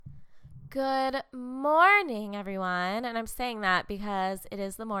Good morning, everyone. And I'm saying that because it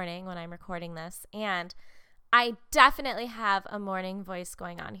is the morning when I'm recording this, and I definitely have a morning voice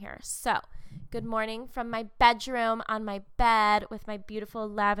going on here. So, good morning from my bedroom on my bed with my beautiful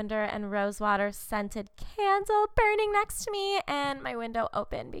lavender and rosewater scented candle burning next to me and my window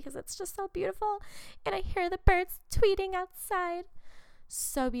open because it's just so beautiful. And I hear the birds tweeting outside.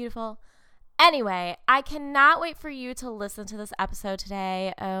 So beautiful. Anyway, I cannot wait for you to listen to this episode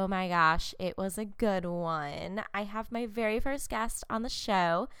today. Oh my gosh, it was a good one. I have my very first guest on the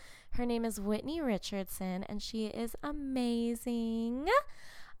show. Her name is Whitney Richardson, and she is amazing.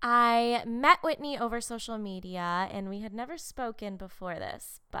 I met Whitney over social media, and we had never spoken before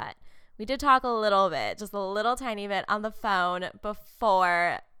this, but we did talk a little bit, just a little tiny bit on the phone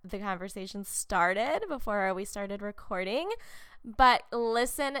before the conversation started, before we started recording. But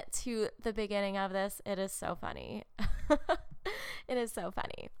listen to the beginning of this. It is so funny. It is so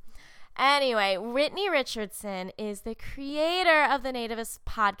funny. Anyway, Whitney Richardson is the creator of the Nativist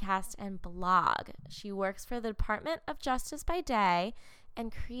podcast and blog. She works for the Department of Justice by day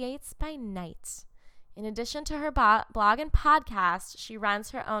and creates by night. In addition to her blog and podcast, she runs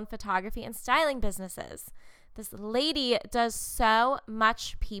her own photography and styling businesses. This lady does so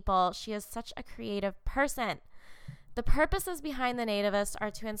much, people. She is such a creative person. The purposes behind the Nativist are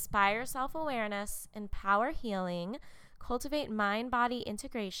to inspire self-awareness, empower healing, cultivate mind-body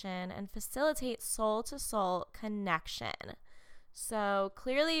integration, and facilitate soul-to-soul connection. So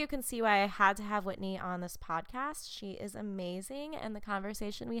clearly you can see why I had to have Whitney on this podcast. She is amazing, and the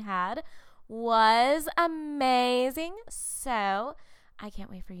conversation we had was amazing. So I can't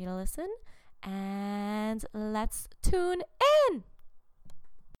wait for you to listen, and let's tune in.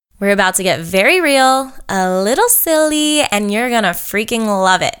 We're about to get very real, a little silly, and you're gonna freaking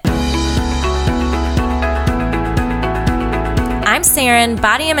love it. I'm Saren,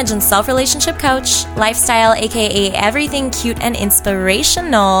 body image and self-relationship coach, lifestyle, aka everything cute and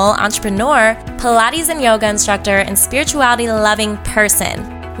inspirational, entrepreneur, Pilates and yoga instructor, and spirituality-loving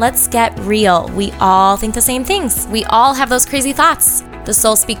person. Let's get real. We all think the same things. We all have those crazy thoughts. The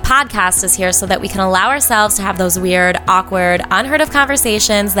Soul Speak podcast is here so that we can allow ourselves to have those weird, awkward, unheard of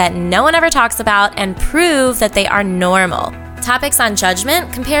conversations that no one ever talks about and prove that they are normal. Topics on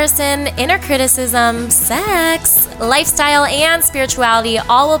judgment, comparison, inner criticism, sex, lifestyle, and spirituality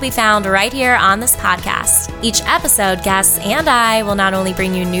all will be found right here on this podcast. Each episode, guests and I will not only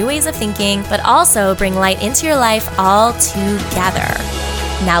bring you new ways of thinking, but also bring light into your life all together.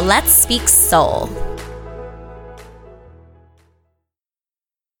 Now let's speak soul.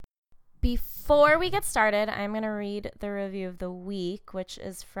 Before we get started, I'm going to read the review of the week, which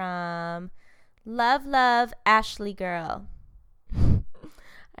is from Love Ashley Girl.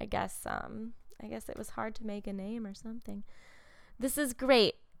 I guess it was hard to make a name or something. This is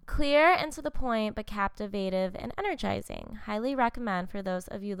great. Clear and to the point, but captivative and energizing. Highly recommend for those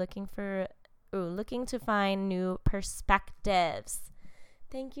of you looking to find new perspectives.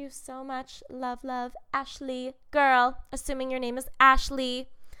 Thank you so much, Love Ashley Girl. Assuming your name is Ashley.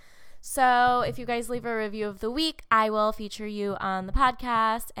 So if you guys leave a review of the week, I will feature you on the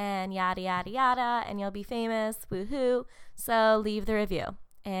podcast and yada, yada, yada, and you'll be famous. Woohoo. So leave the review.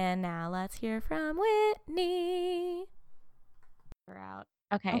 And now let's hear from Whitney. We're out.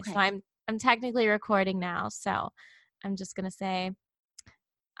 Okay. So I'm technically recording now. So I'm just going to say,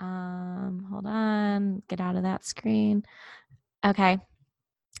 hold on, get out of that screen. Okay.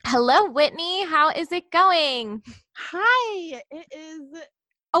 Hello, Whitney. How is it going? Hi. It is.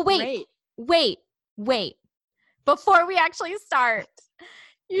 Oh, wait. Before we actually start,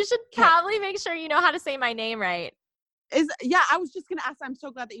 you should probably make sure you know how to say my name right. I was just going to ask. I'm so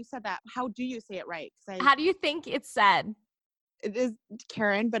glad that you said that. How do you say it right? How do you think it's said? It is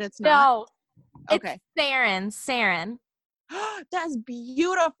Karen, but it's not. No. Okay. It's Saren. That's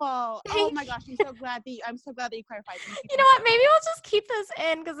beautiful. Oh my gosh. I'm so glad that you clarified. You know what? Maybe we'll just keep this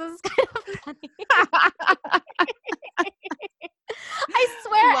in because this is kind of funny. I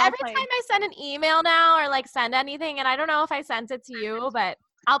swear, every time I send an email now or like send anything, and I don't know if I sent it to you, but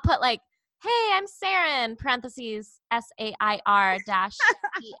I'll put like, hey, I'm Saren, parentheses, SAIR-EN.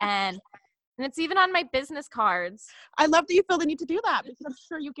 And it's even on my business cards. I love that you feel the need to do that because I'm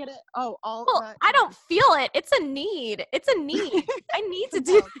sure you get it. I don't feel it. It's a need. I need to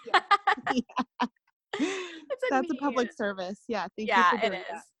do that. Yeah. That's a public service. Yeah. Thank you for doing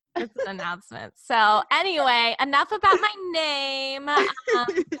that. It's an announcement. So anyway, enough about my name.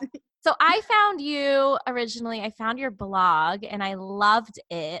 So I found you originally. I found your blog and I loved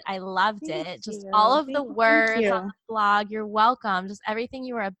it. Just all of the words on the blog. You're welcome. Just everything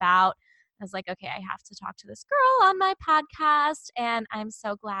you were about. was like, okay, I have to talk to this girl on my podcast. And I'm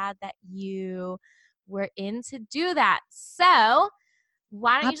so glad that you were in to do that. So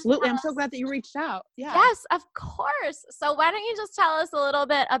why don't you just Absolutely. tell I'm so us? glad that you reached out. Yeah. Yes, of course. So why don't you just tell us a little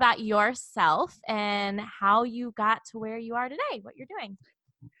bit about yourself and how you got to where you are today, what you're doing?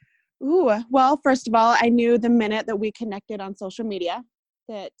 Ooh, well, first of all, I knew the minute that we connected on social media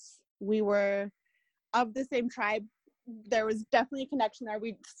that we were of the same tribe. There was definitely a connection there.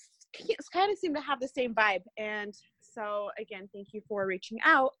 We kind of seemed to have the same vibe. And so again, thank you for reaching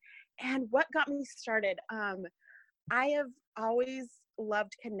out. And what got me started? I have always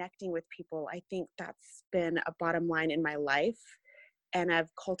loved connecting with people. I think that's been a bottom line in my life. And I've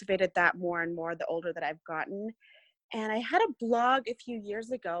cultivated that more and more the older that I've gotten. And I had a blog a few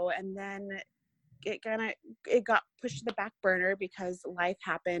years ago, and then it got pushed to the back burner because life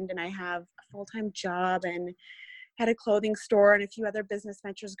happened, and I have a full-time job and had a clothing store and a few other business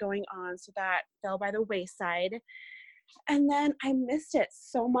ventures going on, so that fell by the wayside. And then I missed it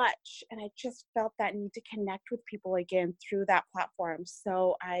so much, and I just felt that need to connect with people again through that platform.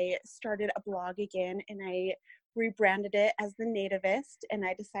 So I started a blog again, and I rebranded it as The Nativist, and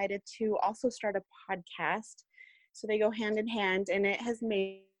I decided to also start a podcast. So they go hand in hand, and it has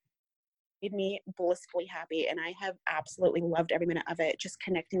made me blissfully happy, and I have absolutely loved every minute of it, just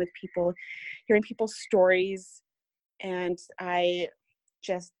connecting with people, hearing people's stories, and I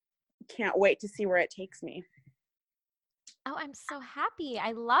just can't wait to see where it takes me. Oh, I'm so happy.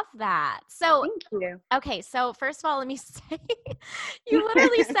 I love that. So, Thank you. okay, so first of all, let me say, you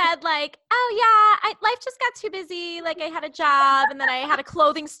literally said like, oh yeah, life just got too busy. Like I had a job and then I had a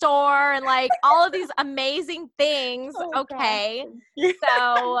clothing store and like all of these amazing things. Oh, okay. gosh.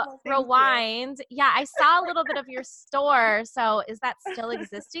 So Well, thank you. rewind. Yeah, I saw a little bit of your store. So is that still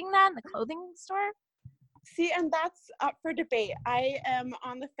existing then, the clothing store? See, and that's up for debate. I am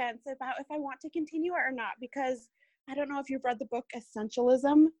on the fence about if I want to continue it or not, because I don't know if you've read the book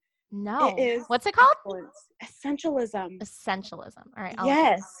Essentialism. No. It is. What's it called? Excellent. Essentialism. Essentialism. All right.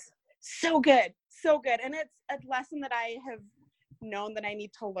 Yes. So good. So good. And it's a lesson that I have known that I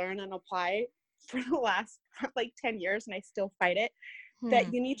need to learn and apply for the last like 10 years, and I still fight it.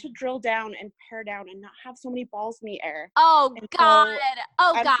 That you need to drill down and pare down and not have so many balls in the air. Oh, And God. so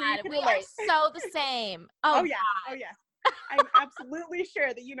Oh, I'm God. sure you can We are relate. so the same. Oh, Oh, yeah. God. Oh, yeah. I'm absolutely sure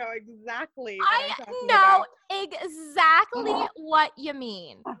that you know exactly what I'm I talking know about. exactly what you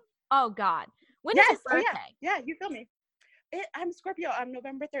mean. Oh, God. When is Yes. your Oh, birthday? yeah. Yeah, you feel me. I'm Scorpio. I'm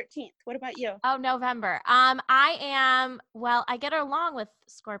November 13th. What about you? Oh, November. I am, well, I get along with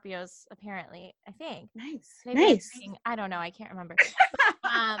Scorpios, apparently, I think. Nice. Maybe I'm Nice. being, I don't know. I can't remember.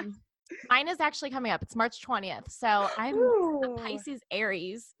 Mine is actually coming up. It's March 20th. So I'm Ooh. a Pisces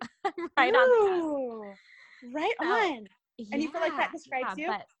Aries. I'm right on the cusp. Ooh. Right So, on. And you feel like that describes you?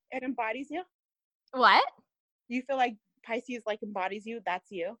 but It embodies you? what? You feel like Pisces like embodies you? That's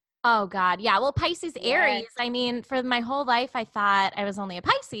you? Oh, God. Yeah. Well, Pisces, Aries, Yes. I mean, for my whole life, I thought I was only a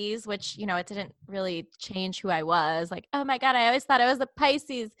Pisces, which, you know, it didn't really change who I was. Like, oh my God, I always thought I was a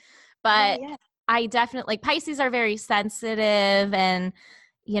Pisces. But Yeah. I definitely, like, Pisces are very sensitive and,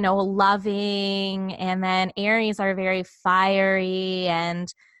 you know, loving. And then Aries are very fiery.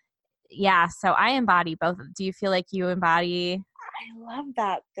 And yeah, so I embody both. Do you feel like you embody? I love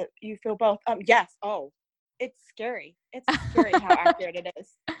that you feel both. Yes. Oh, it's scary. It's scary how accurate it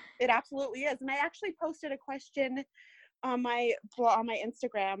is. It absolutely is. And I actually posted a question on my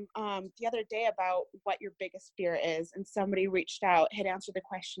Instagram the other day about what your biggest fear is, and somebody reached out, had answered the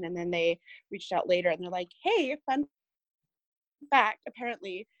question, and then they reached out later and they're like, hey, fun fact,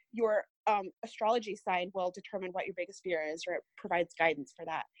 apparently your astrology sign will determine what your biggest fear is, or it provides guidance for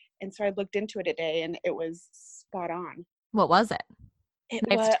that. And so I looked into it today, and it was spot on. What was it? It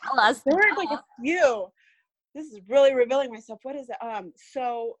You have was, to tell us. there were like a few. This is really revealing myself. What is it?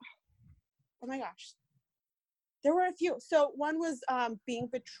 So, oh my gosh, there were a few. So one was being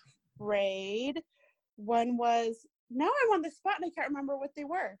betrayed. One was, now I'm on the spot and I can't remember what they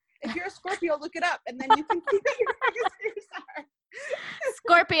were. If you're a Scorpio, look it up, and then you can keep your biggest fears are.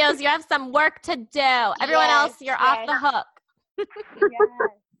 Scorpios, you have some work to do. Everyone else, you're off the hook. Yes.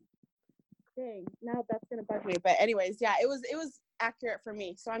 Dang. Now that's gonna bug me. But anyways, yeah, it was accurate for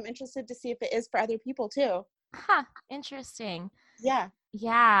me. So I'm interested to see if it is for other people too. Huh. Interesting. Yeah.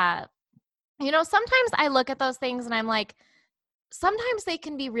 Yeah. You know, sometimes I look at those things and I'm like, sometimes they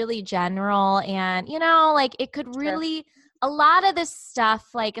can be really general and, you know, like it could really, a lot of this stuff,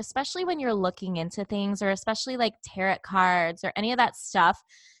 like, especially when you're looking into things, or especially like tarot cards or any of that stuff,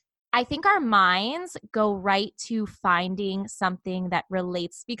 I think our minds go right to finding something that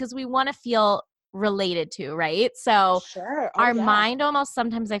relates because we want to feel related to, right? So Sure. Oh our yeah. mind almost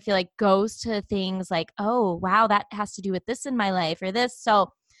sometimes I feel like goes to things like, oh, wow, that has to do with this in my life or this.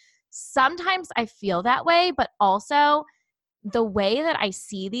 So sometimes I feel that way, but also the way that I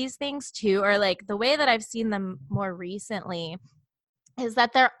see these things too, or like the way that I've seen them more recently is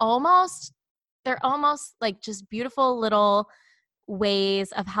that they're almost like just beautiful little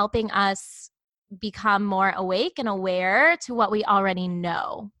ways of helping us become more awake and aware to what we already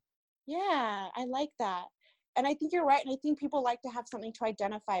know. Yeah, I like that. And I think you're right. And I think people like to have something to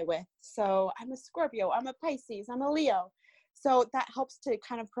identify with. So I'm a Scorpio, I'm a Pisces, I'm a Leo. So that helps to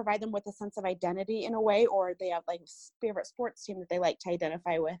kind of provide them with a sense of identity in a way, or they have like favorite sports team that they like to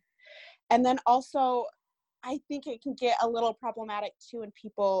identify with. And then also, I think it can get a little problematic too when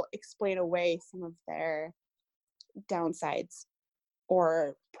people explain away some of their downsides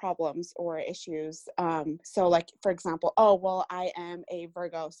or problems or issues. So like, for example, oh, well, I am a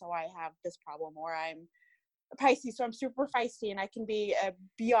Virgo, so I have this problem, or I'm a Pisces, so I'm super feisty and I can be a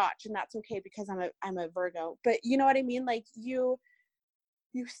biatch, and that's okay because I'm a Virgo. But you know what I mean? Like you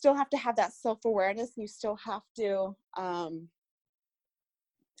still have to have that self-awareness, and you still have to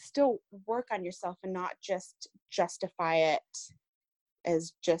still work on yourself and not just justify it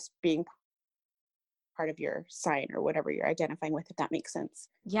as just being part of your sign or whatever you're identifying with, if that makes sense.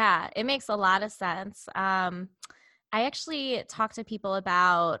 Yeah, it makes a lot of sense. I actually talk to people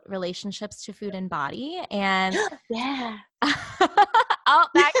about relationships to food and body, and Yeah. oh,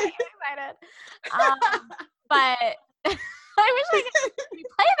 that got you excited. But I wish I could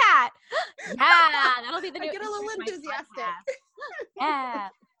replay that. Yeah, that'll be the I new get a intro little to my enthusiastic. podcast.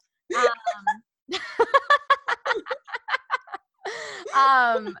 Yeah.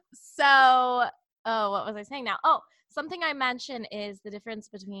 Um, so, oh, what was I saying now? Oh, something I mentioned is the difference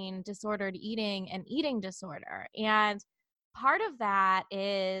between disordered eating and eating disorder. And part of that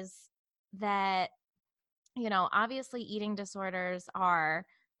is that, obviously eating disorders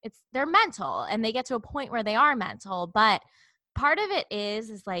they're mental and they get to a point where they are mental, but part of it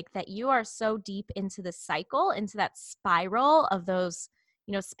is like that you are so deep into the cycle, into that spiral of those,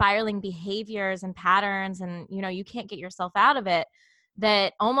 spiraling behaviors and patterns, and, you can't get yourself out of it,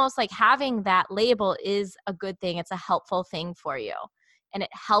 that almost like having that label is a good thing. It's a helpful thing for you. And it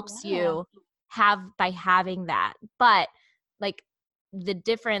helps Yeah. you by having that. But like the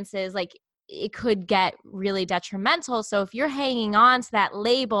difference is like it could get really detrimental. So if you're hanging on to that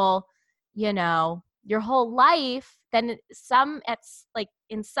label, your whole life, then it's like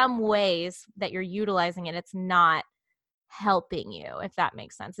in some ways that you're utilizing it, it's not helping you, if that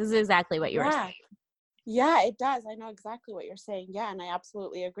makes sense. This is exactly what you were Yeah. saying. Yeah, it does. I know exactly what you're saying. Yeah, and I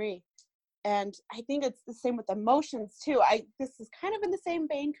absolutely agree. And I think it's the same with emotions too. This is kind of in the same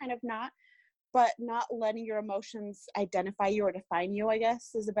vein, kind of not, but not letting your emotions identify you or define you, I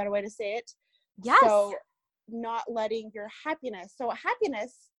guess is a better way to say it. Yes. So not letting your happiness. So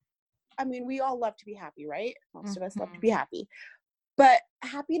happiness, I mean, we all love to be happy, right? Most of us love to Mhm. be happy. But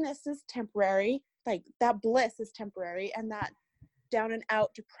happiness is temporary. Like that bliss is temporary, and that down and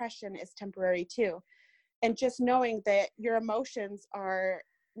out depression is temporary too. And just knowing that your emotions are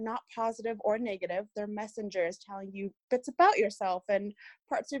not positive or negative, they're messengers telling you bits about yourself and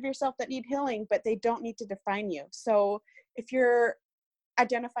parts of yourself that need healing, but they don't need to define you. So if you're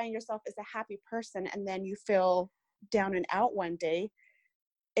identifying yourself as a happy person and then you feel down and out one day,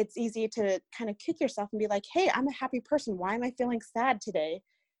 it's easy to kind of kick yourself and be like, hey, I'm a happy person, why am I feeling sad today?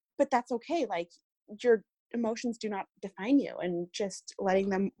 But that's okay. Like your emotions do not define you, and just letting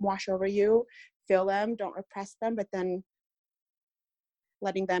them wash over you, feel them, don't repress them, but then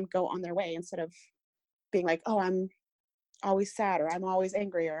letting them go on their way instead of being like, oh, I'm always sad, or I'm always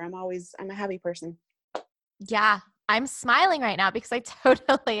angry, or I'm a happy person. Yeah, I'm smiling right now because I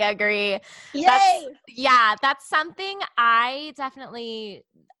totally agree. Yay. That's something I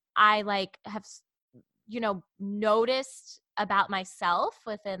like have, noticed about myself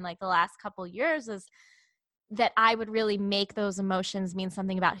within like the last couple years is that I would really make those emotions mean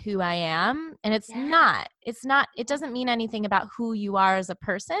something about who I am. And Yeah. it doesn't mean anything about who you are as a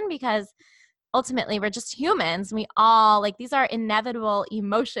person, because ultimately we're just humans. We all like, these are inevitable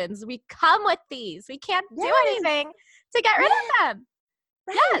emotions. We come with these. We can't do Yes. anything to get rid Yeah. of them.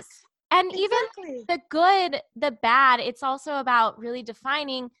 Right. Yes. And even Exactly. the good, the bad, it's also about really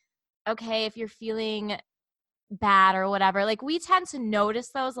defining, okay, if you're feeling bad or whatever, like we tend to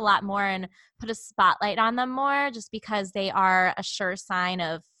notice those a lot more and put a spotlight on them more just because they are a sure sign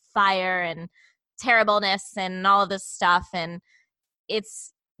of fire and terribleness and all of this stuff. And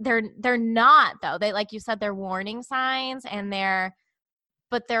they're not though. They, like you said, they're warning signs, and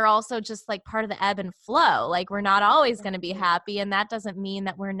but they're also just like part of the ebb and flow. Like we're not always going to be happy. And that doesn't mean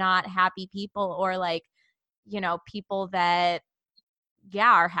that we're not happy people or like, people that,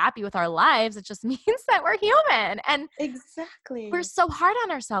 are happy with our lives. It just means that we're human. And Exactly. we're so hard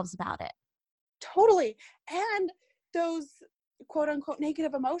on ourselves about it. Totally. And those quote unquote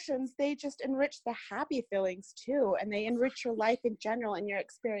negative emotions, they just enrich the happy feelings too. And they enrich your life in general and your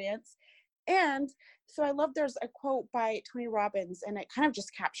experience. And so I love there's a quote by Tony Robbins, and it kind of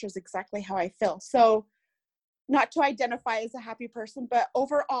just captures exactly how I feel. So not to identify as a happy person, but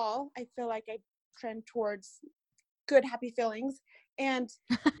overall, I feel like I trend towards good, happy feelings. And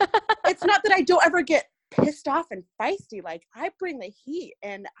it's not that I don't ever get pissed off and feisty. Like I bring the heat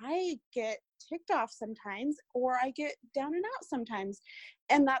and I get ticked off sometimes, or I get down and out sometimes,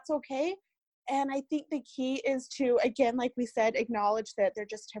 and that's okay. And I think the key is to, again, like we said, acknowledge that they're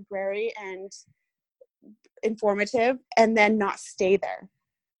just temporary and informative, and then not stay there.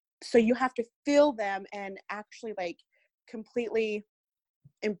 So you have to feel them and actually like completely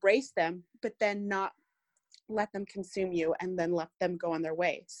embrace them, but then not let them consume you, and then let them go on their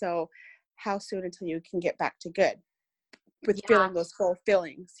way. So how soon until you can get back to good with feeling those full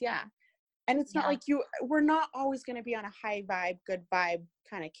feelings? Yeah. And it's not like we're not always going to be on a high vibe, good vibe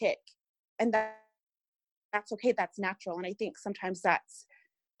kind of kick. And that's okay. That's natural. And I think sometimes that's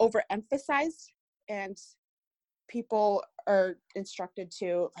overemphasized, and people are instructed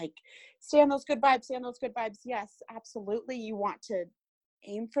to like stay on those good vibes, stay on those good vibes. Yes, absolutely. You want to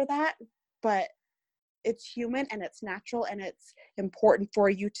aim for that, but it's human and it's natural, and it's important for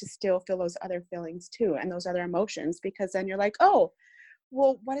you to still feel those other feelings too, and those other emotions, because then you're like, oh,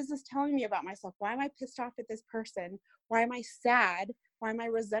 well, what is this telling me about myself? Why am I pissed off at this person? Why am I sad? Why am I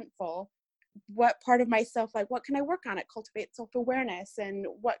resentful? What part of myself, like, what can I work on? It cultivates self-awareness. And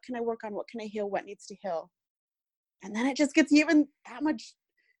what can I work on? What can I heal? What needs to heal? And then it just gets even that much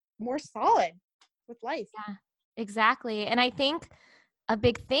more solid with life. Yeah, exactly. And I think a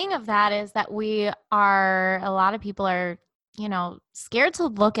big thing of that is that a lot of people are, scared to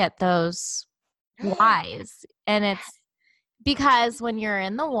look at those whys. And it's because when you're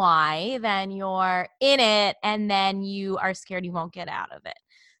in the why, then you're in it, and then you are scared you won't get out of it.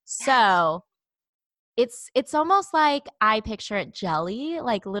 So it's almost like I picture it jelly,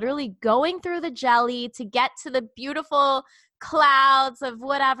 like literally going through the jelly to get to the beautiful clouds of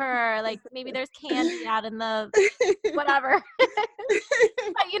whatever, like maybe there's candy out in the whatever.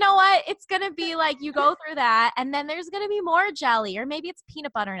 But you know what? It's going to be like you go through that, and then there's going to be more jelly, or maybe it's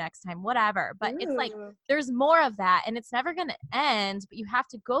peanut butter next time, whatever. But it's like there's more of that, and it's never going to end, but you have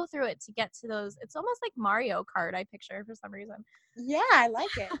to go through it to get to those. It's almost like Mario Kart, I picture, for some reason. Yeah, I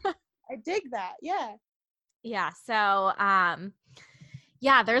like it. I dig that. Yeah. Yeah. So,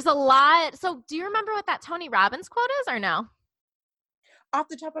 there's a lot. So do you remember what that Tony Robbins quote is, or no? Off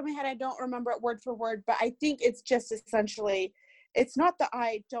the top of my head, I don't remember it word for word, but I think it's just essentially, it's not that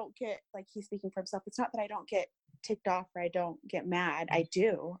I don't get, like he's speaking for himself, it's not that I don't get ticked off or I don't get mad. I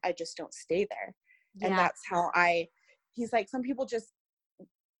do. I just don't stay there. Yeah. And that's how he's like, some people just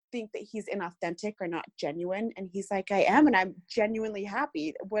think that he's inauthentic or not genuine. And he's like, I am, and I'm genuinely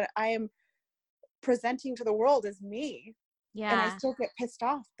happy. What I am presenting to the world is me. Yeah. And I still get pissed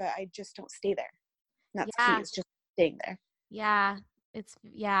off, but I just don't stay there. And that's key, is just staying there. Yeah.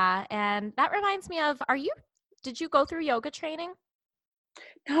 And that reminds me of, did you go through yoga training?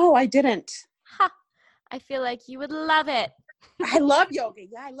 No, I didn't. I feel like you would love it. I love yoga.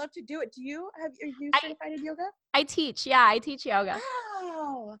 Yeah, I love to do it. Are you certified in yoga? I teach. Yeah, I teach yoga.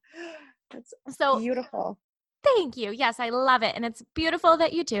 Wow. That's so beautiful. Thank you. Yes, I love it. And it's beautiful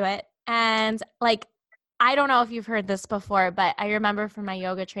that you do it. And like, I don't know if you've heard this before, but I remember from my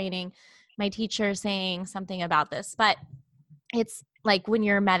yoga training, my teacher saying something about this, but it's like when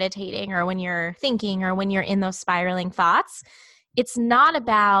you're meditating or when you're thinking or when you're in those spiraling thoughts, it's not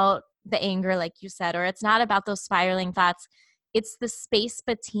about the anger, like you said, or it's not about those spiraling thoughts. It's the space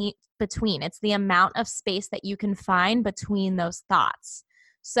between. It's the amount of space that you can find between those thoughts.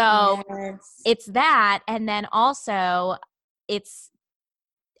 So it's that. And then also it's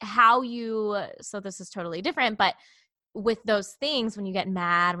how so this is totally different, but with those things, when you get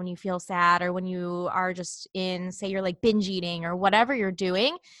mad, when you feel sad, or when you are just say you're like binge eating or whatever you're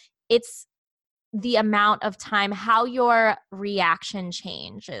doing, it's the amount of time, how your reaction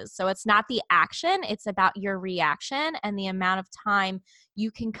changes. So it's not the action, it's about your reaction and the amount of time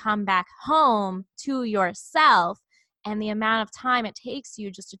you can come back home to yourself, and the amount of time it takes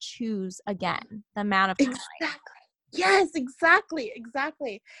you just to choose again, the amount of time. Exactly. Yes, exactly.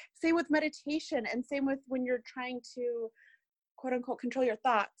 Same with meditation, and same with when you're trying to quote unquote control your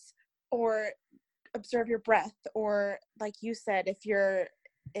thoughts or observe your breath, or like you said, if you're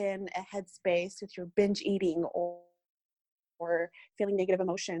in a headspace with your binge eating or feeling negative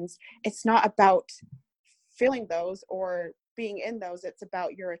emotions, it's not about feeling those or being in those. It's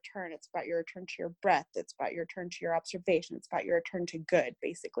about your return. It's about your return to your breath. It's about your return to your observation. It's about your return to good,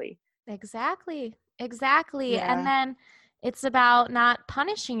 basically. Exactly. And Yeah. then it's about not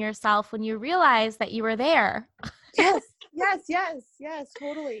punishing yourself when you realize that you were there. Yes. Yes. Yes. Yes.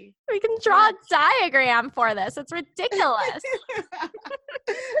 Totally. We can draw a diagram for this. It's ridiculous.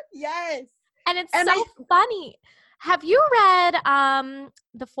 Yes. And it's And so funny. Have you read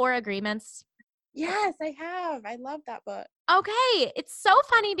The Four Agreements? Yes, I have. I love that book. Okay. It's so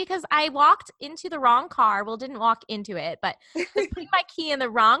funny because I walked into the wrong car. Well, didn't walk into it, but was putting my key in the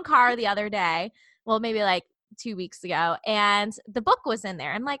wrong car the other day. Well, maybe like 2 weeks ago. And the book was in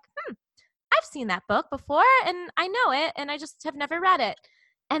there. I'm like, I've seen that book before and I know it and I just have never read it.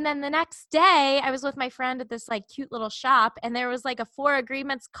 And then the next day I was with my friend at this like cute little shop and there was like a Four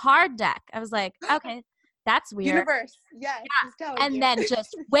Agreements card deck. I was like, okay, that's weird. Universe. Yes. Yeah. And then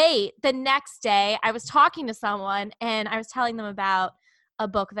just wait, the next day I was talking to someone and I was telling them about a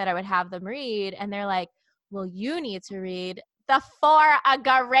book that I would have them read. And they're like, well, you need to read The Four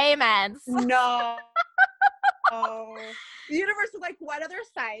Agreements. No. Oh, the universe was like, what other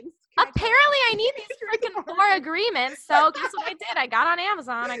signs? Apparently, I need these freaking Four Agreements. So guess what I did? I got on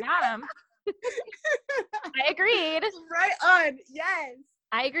Amazon. I got them. I agreed. Right on. Yes.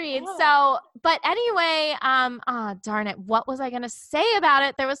 I agreed. Oh. So, but anyway, darn it. What was I going to say about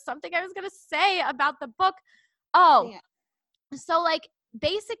it? There was something I was going to say about the book. Oh, yeah. So like,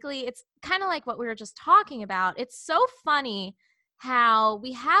 basically it's kind of like what we were just talking about. It's so funny how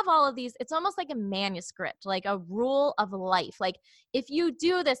we have all of these, it's almost like a manuscript, like a rule of life. Like if you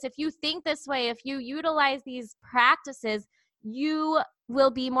do this, if you think this way, if you utilize these practices, you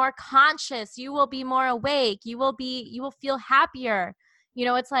will be more conscious, you will be more awake, you will feel happier. You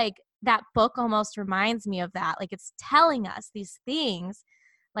know, it's like that book almost reminds me of that. Like it's telling us these things.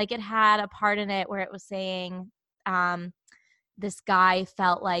 Like it had a part in it where it was saying, this guy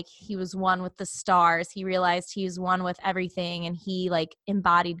felt like he was one with the stars. He realized he was one with everything and he like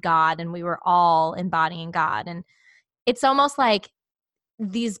embodied God and we were all embodying God. And it's almost like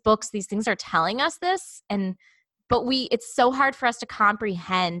these books, these things are telling us this but it's so hard for us to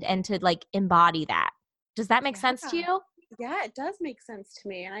comprehend and to like embody that. Does that make sense to you? Yeah, it does make sense to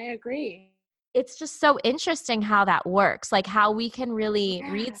me. And I agree. It's just so interesting how that works. Like how we can really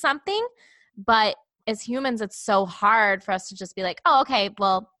read something, but as humans, it's so hard for us to just be like, oh, okay,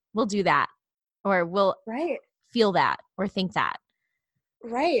 well, we'll do that. Or we'll feel that or think that.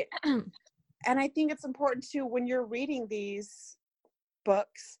 Right. And I think it's important too, when you're reading these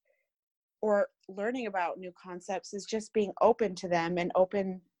books or learning about new concepts, is just being open to them and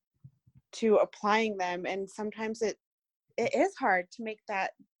open to applying them. And sometimes it is hard to make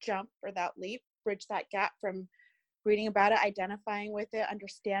that jump or that leap, bridge that gap from reading about it, identifying with it,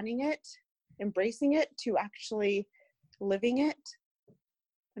 understanding it, embracing it, to actually living it.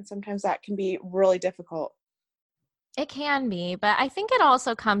 And sometimes that can be really difficult. It can be, but I think it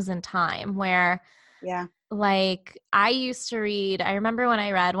also comes in time where, like I used to read, I remember when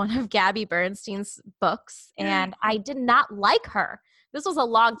I read one of Gabby Bernstein's books and I did not like her. This was a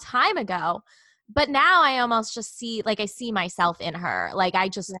long time ago, but now I almost just see, like I see myself in her. Like I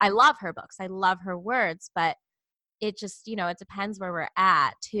love her books. I love her words, but it just, you know, it depends where we're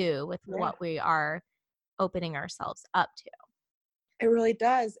at too with what we are opening ourselves up to. It really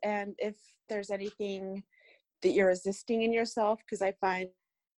does. And if there's anything that you're resisting in yourself, because I find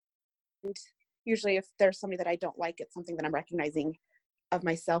usually if there's somebody that I don't like, it's something that I'm recognizing of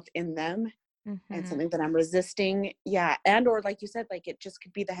myself in them and something that I'm resisting. Yeah. And, or like you said, like it just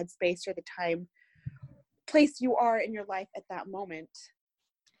could be the headspace or the place you are in your life at that moment.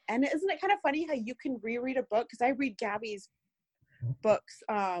 And isn't it kind of funny how you can reread a book? Because I read Gabby's books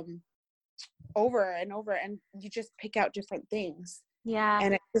over and over, and you just pick out different things. Yeah.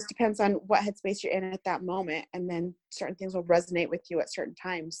 And it just depends on what headspace you're in at that moment. And then certain things will resonate with you at certain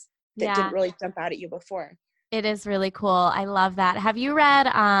times that didn't really jump out at you before. It is really cool. I love that. Have you read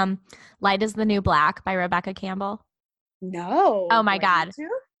Light is the New Black by Rebecca Campbell? No. Oh my God.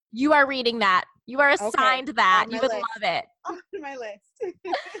 You are reading that. You are assigned that. You would love it. On my list.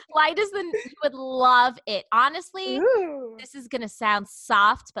 You would love it. Honestly, this is going to sound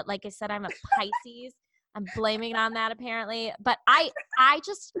soft, but like I said, I'm a Pisces. I'm blaming it on that apparently. But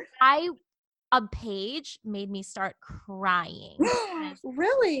a page made me start crying.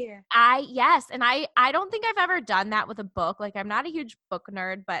 Really? Yes. And I don't think I've ever done that with a book. Like I'm not a huge book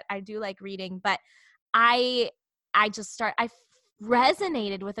nerd, but I do like reading. But I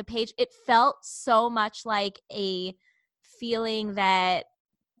resonated with a page. It felt so much like a feeling that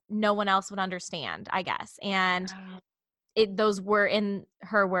no one else would understand, I guess. And Wow. those were in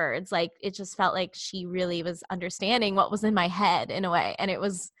her words. Like, it just felt like she really was understanding what was in my head in a way. And it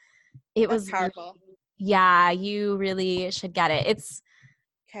was That's powerful. yeah, you really should get it.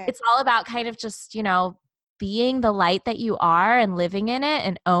 Okay. It's all about kind of just, being the light that you are and living in it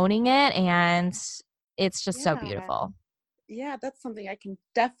and owning it. And it's just so Yeah. beautiful. Yeah, that's something I can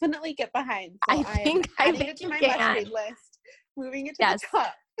definitely get behind. So I I am think adding it to you my can. must-read list, moving it to Yes. the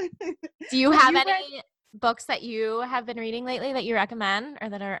top. Do you So have you any read- books that you have been reading lately that you recommend or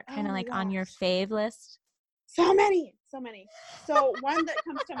that are kind oh of my like on your gosh. fave list? So many, so many. So one that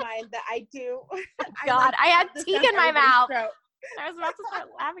comes to mind that I do, I God, like I had shove this tea down in my everybody's mouth. throat. I was about to start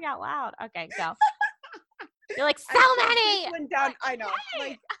laughing out loud. Okay, go. You're like, so I shoved many. this one down. Like, I know. yay!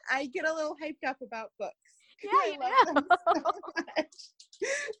 Like I get a little hyped up about books. Yeah, I you love them do. so much.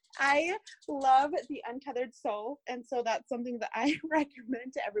 I love The Untethered Soul, and so that's something that I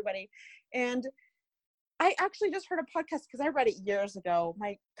recommend to everybody. And I actually just heard a podcast because I read it years ago.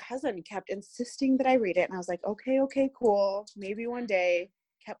 My cousin kept insisting that I read it, and I was like, okay, cool, maybe one day.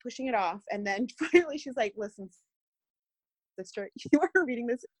 Kept pushing it off, and then finally she's like, listen, sister, you are reading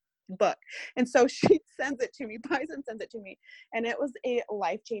this book. And so she sends it to me, buys and sends it to me, and it was a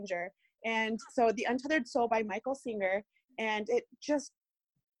life changer. And so The Untethered Soul by Michael Singer, and it just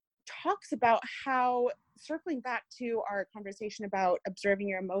talks about how, circling back to our conversation about observing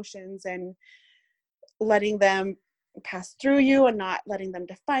your emotions and letting them pass through you and not letting them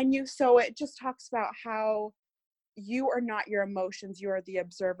define you. So it just talks about how you are not your emotions. You are the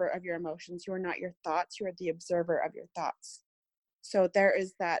observer of your emotions. You are not your thoughts. You are the observer of your thoughts. So there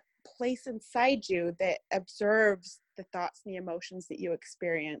is that place inside you that observes the thoughts and the emotions that you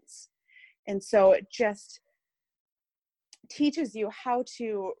experience. And so it just teaches you how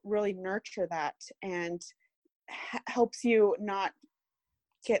to really nurture that, and helps you not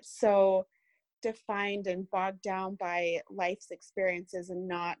get so defined and bogged down by life's experiences and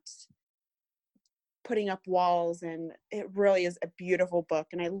not putting up walls. And it really is a beautiful book,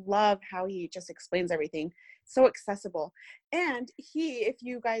 and I love how he just explains everything so accessible. And if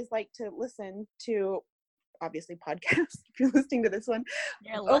you guys like to listen to, obviously, podcasts, if you're listening to this one,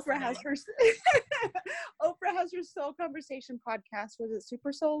 Oprah has her Oprah has her Soul Conversation podcast. Was it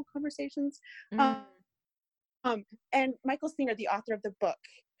Super Soul Conversations? And Michael Singer, the author of the book,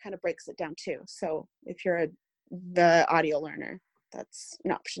 kind of breaks it down too. So if you're the audio learner, that's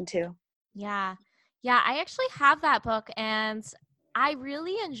an option too. Yeah. Yeah, I actually have that book, and I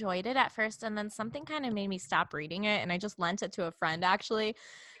really enjoyed it at first, and then something kind of made me stop reading it, and I just lent it to a friend actually.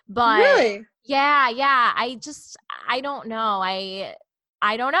 But Really? yeah, I don't know. I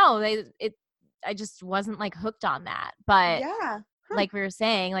don't know. I just wasn't like hooked on that. But Yeah. Huh. like we were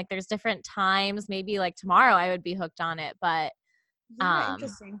saying, like there's different times, maybe like tomorrow I would be hooked on it, but Yeah,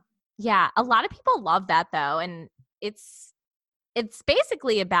 interesting. yeah, a lot of people love that though, and it's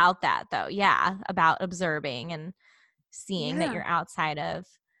basically about that though. Yeah, about observing and seeing that Yeah. you're outside of,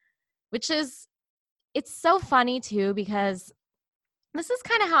 which is, it's so funny too, because this is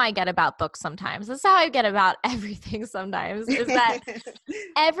kind of how I get about books sometimes. This is how I get about everything sometimes, is that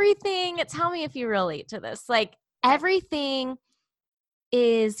everything, tell me if you relate to this, like everything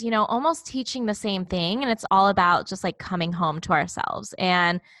is, almost teaching the same thing. And it's all about just like coming home to ourselves.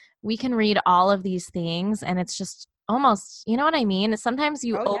 And we can read all of these things and it's just almost, you know what I mean? Sometimes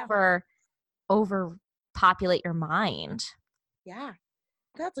you Oh, yeah. overpopulate your mind. Yeah.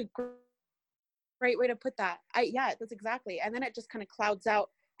 That's a great way to put that. Yeah, that's exactly. And then it just kind of clouds out.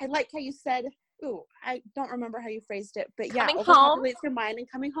 I like how you said, ooh, I don't remember how you phrased it, but yeah, Coming home. overpopulates your mind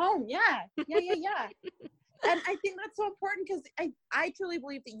and coming home. Yeah. And I think that's so important, because I truly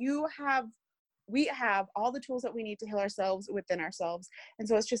believe that we have all the tools that we need to heal ourselves within ourselves. And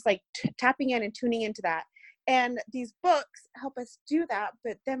so it's just like tapping in and tuning into that. And these books help us do that.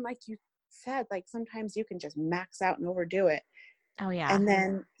 But then, like you said, like sometimes you can just max out and overdo it. Oh yeah. And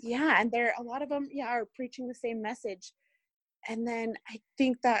then, and there, a lot of them, are preaching the same message. And then I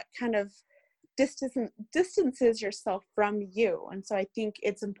think that kind of distances yourself from you. And so I think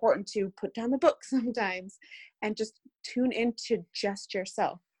it's important to put down the book sometimes and just tune into just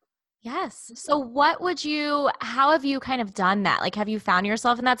yourself. Yes. So how have you kind of done that? Like, have you found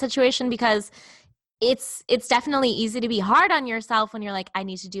yourself in that situation? Because it's definitely easy to be hard on yourself when you're like, I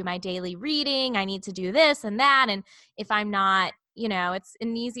need to do my daily reading. I need to do this and that. And if I'm not, it's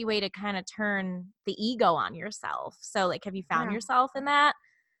an easy way to kind of turn the ego on yourself. So like, have you found yourself in that?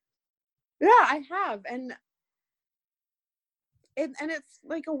 Yeah, I have. And it's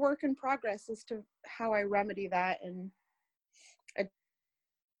like a work in progress as to how I remedy that and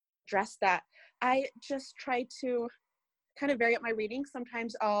address that. I just try to kind of vary up my reading.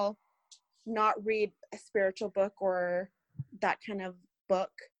 Sometimes I'll not read a spiritual book or that kind of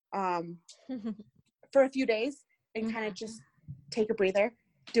book for a few days and kind of just take a breather,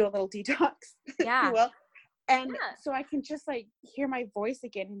 do a little detox, if you will. And so I can just like hear my voice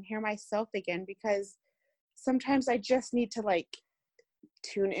again and hear myself again, because sometimes I just need to like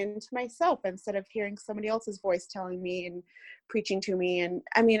tune into myself instead of hearing somebody else's voice telling me and preaching to me. And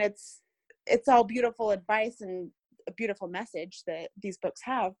I mean, it's all beautiful advice and a beautiful message that these books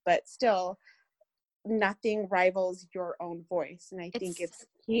have, but still nothing rivals your own voice. And I think it's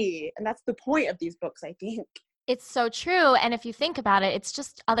key. And that's the point of these books, I think. It's so true. And if you think about it, it's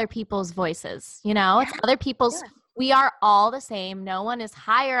just other people's voices, you know, it's other people's, we are all the same. No one is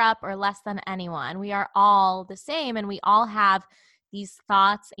higher up or less than anyone. We are all the same. And we all have these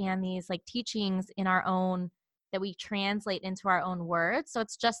thoughts and these like teachings in our own that we translate into our own words. So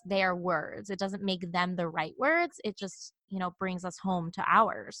it's just their words. It doesn't make them the right words. It just, you know, brings us home to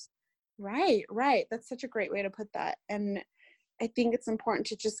ours. Right. That's such a great way to put that. And I think it's important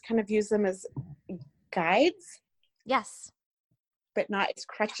to just kind of use them as guides. Yes. But not as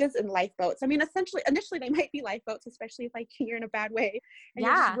crutches and lifeboats. I mean, initially they might be lifeboats, especially if like you're in a bad way and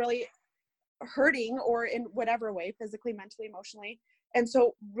you're just really hurting, or in whatever way, physically, mentally, emotionally. And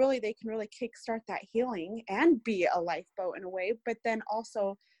so really they can really kickstart that healing and be a lifeboat in a way. But then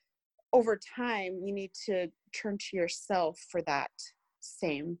also over time, you need to turn to yourself for that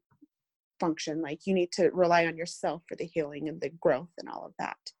same function. Like you need to rely on yourself for the healing and the growth and all of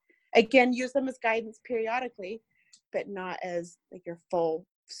that. Again, use them as guidance periodically, but not as like your full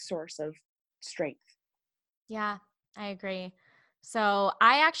source of strength. Yeah, I agree. So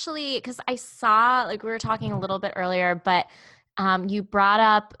I actually, because I saw, like we were talking a little bit earlier, but you brought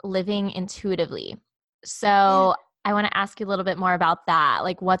up living intuitively. So I want to ask you a little bit more about that,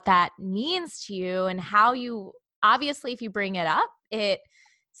 like what that means to you and how you, obviously, if you bring it up, it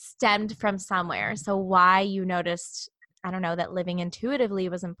stemmed from somewhere. So why you noticed, I don't know, that living intuitively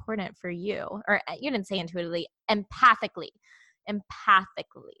was important for you, or you didn't say intuitively, empathically. And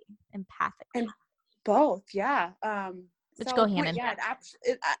both, which go hand in hand.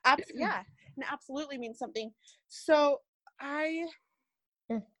 It absolutely means something. So I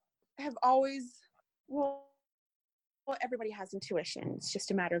have always, well, everybody has intuition. It's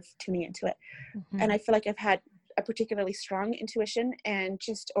just a matter of tuning into it. Mm-hmm. And I feel like I've had a particularly strong intuition, and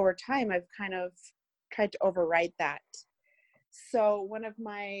just over time, I've kind of tried to override that. So one of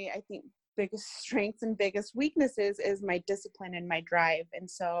my, I think, biggest strengths and biggest weaknesses is my discipline and my drive. And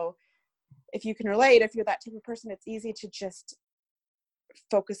so if you can relate, if you're that type of person, it's easy to just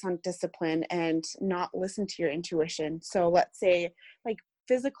focus on discipline and not listen to your intuition. So let's say like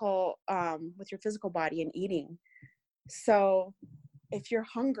physical, with your physical body and eating. So if you're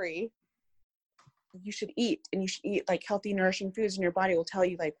hungry, you should eat, and you should eat like healthy, nourishing foods, and your body will tell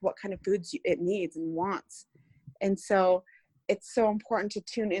you like what kind of foods it needs and wants. And so it's so important to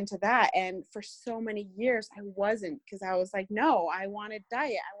tune into that. And for so many years, I wasn't, because I was like, no, I want to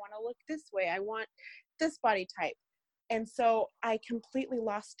diet. I want to look this way. I want this body type. And so I completely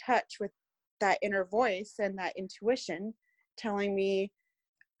lost touch with that inner voice and that intuition telling me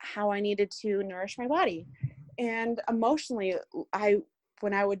how I needed to nourish my body. And emotionally,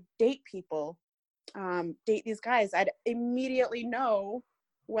 when I would date people, date these guys, I'd immediately know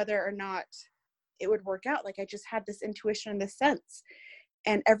whether or not it would work out. Like I just had this intuition and this sense.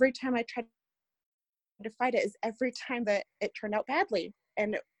 And every time I tried to fight it is every time that it turned out badly.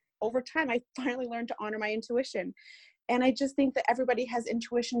 And over time, I finally learned to honor my intuition. And I just think that everybody has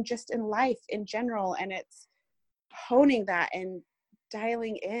intuition just in life in general. And it's honing that and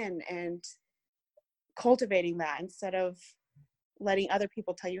dialing in and cultivating that instead of letting other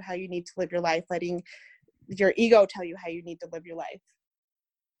people tell you how you need to live your life, letting your ego tell you how you need to live your life.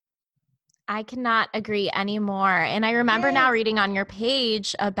 I cannot agree anymore. And I remember now reading on your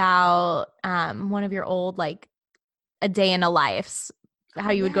page about one of your old, like a day in a life,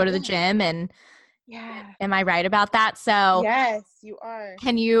 how you would go to the gym, and am I right about that? So yes, you are.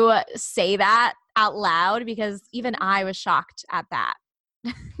 Can you say that out loud? Because even I was shocked at that.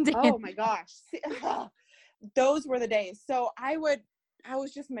 Oh my gosh. Those were the days. So I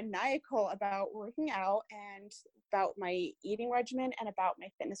was just maniacal about working out and about my eating regimen and about my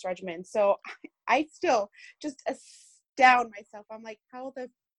fitness regimen. So I still just astound myself. I'm like, how the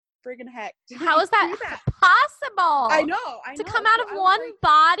friggin' heck? How is that possible? I know. To come out of one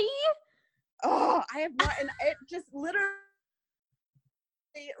body? Oh, I have not. And it just literally,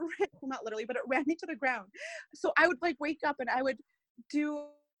 well, not literally, but it ran me to the ground. So I would like wake up and I would do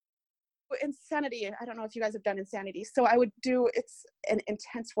Insanity. I don't know if you guys have done Insanity. So I would do, it's an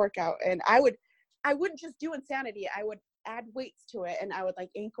intense workout, and I wouldn't just do Insanity. I would add weights to it, and I would like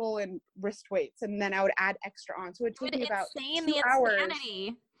ankle and wrist weights, and then I would add extra on. So it would take me about 2 hours.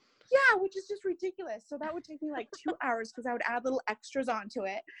 Insanity. Yeah, which is just ridiculous. So that would take me like 2 hours because I would add little extras onto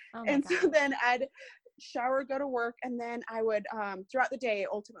it. Oh my And God. so then I'd shower, go to work, and then I would throughout the day,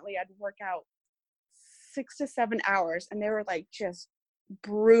 ultimately I'd work out 6 to 7 hours, and they were like just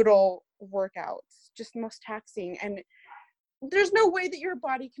brutal workouts, just the most taxing. And there's no way that your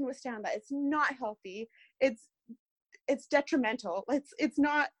body can withstand that. It's not healthy. It's detrimental. It's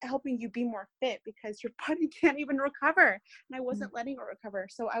not helping you be more fit because your body can't even recover. And I wasn't letting it recover.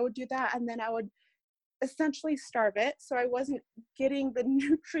 So I would do that, and then I would essentially starve it. So I wasn't getting the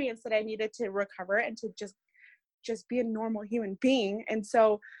nutrients that I needed to recover and to just be a normal human being. And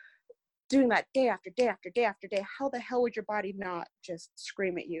so doing that day after day after day after day, how the hell would your body not just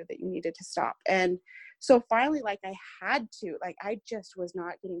scream at you that you needed to stop? And so finally, like I had to, like I just was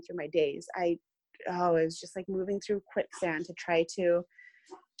not getting through my days. It was just like moving through quicksand to try to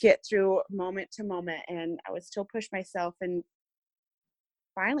get through moment to moment. And I would still push myself. And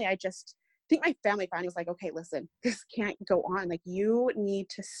finally, I think my family finally was like, okay, listen, this can't go on. Like you need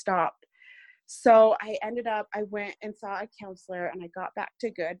to stop. So I went and saw a counselor, and I got back to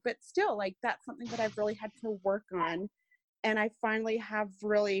good, but still like that's something that I've really had to work on. And I finally have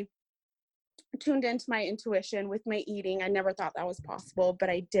really tuned into my intuition with my eating. I never thought that was possible, but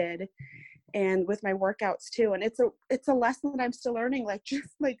I did. And with my workouts too. And it's a lesson that I'm still learning. Like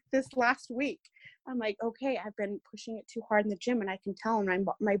just like this last week, I'm like, okay, I've been pushing it too hard in the gym, and I can tell, and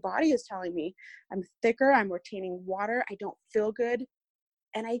my body is telling me I'm thicker, I'm retaining water, I don't feel good.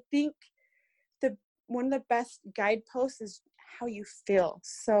 And I think one of the best guideposts is how you feel.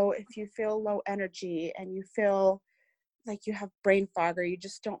 So if you feel low energy and you feel like you have brain fog or you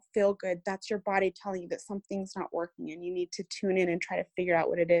just don't feel good, that's your body telling you that something's not working, and you need to tune in and try to figure out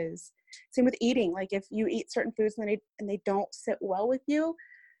what it is. Same with eating. Like if you eat certain foods and they don't sit well with you,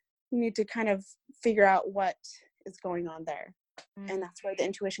 you need to kind of figure out what is going on there. And that's where the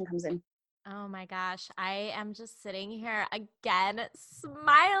intuition comes in. Oh my gosh. I am just sitting here again,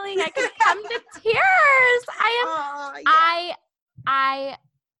 smiling. I could come to tears. I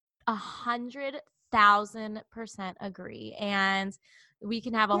 100,000% agree. And we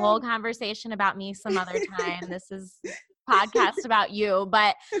can have a whole conversation about me some other time. This is podcast about you,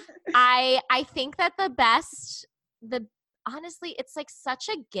 but I think that honestly, it's like such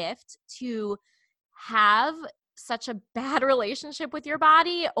a gift to have such a bad relationship with your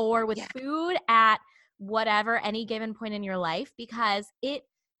body or with food at whatever any given point in your life, because it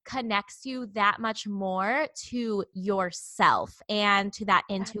connects you that much more to yourself and to that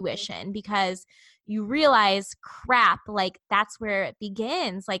intuition, because you realize crap, like that's where it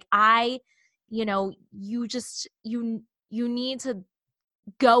begins. Like you need to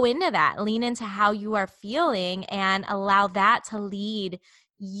go into that, lean into how you are feeling and allow that to lead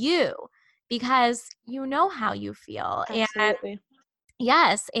you, because you know how you feel. Absolutely. And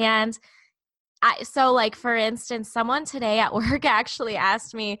yes. And so like, for instance, someone today at work actually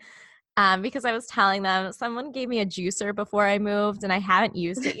asked me, because I was telling them someone gave me a juicer before I moved and I haven't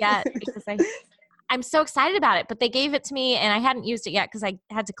used it yet because I'm so excited about it, but they gave it to me and I hadn't used it yet because I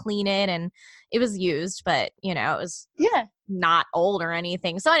had to clean it and it was used, but it was not old or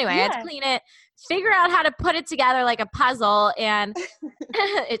anything. So anyway, I had to clean it, figure out how to put it together like a puzzle, and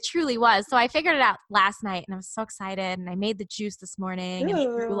it truly was. So I figured it out last night and I was so excited, and I made the juice this morning and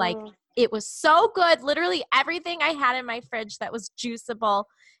it was so good. Literally everything I had in my fridge that was juiceable,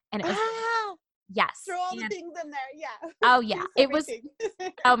 and it was yes. Throw all the things in there. Yeah. Oh yeah. It was,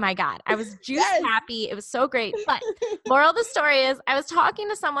 oh my God. I was juice happy. It was so great. But moral of the story is I was talking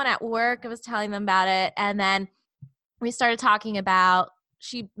to someone at work. I was telling them about it. And then we started talking about,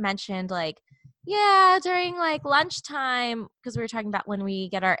 she mentioned like, yeah, during like lunchtime, because we were talking about when we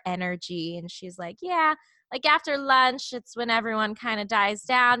get our energy. And she's like, yeah, like after lunch, it's when everyone kind of dies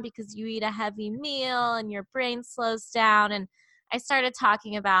down because you eat a heavy meal and your brain slows down. And I started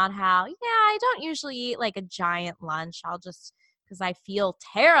talking about how, I don't usually eat like a giant lunch. I'll just, because I feel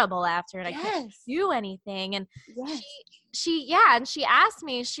terrible after it. I can't do anything. And she asked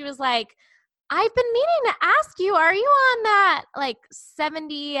me, she was like, I've been meaning to ask you, are you on that like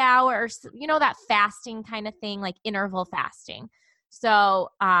 70 hours, that fasting kind of thing, like interval fasting? So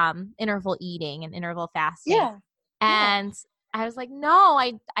interval eating and interval fasting. Yeah. And I was like, no,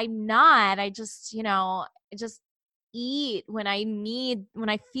 I'm not. I just, just eat when I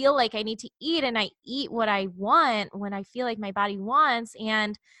feel like I need to eat, and I eat what I want when I feel like my body wants.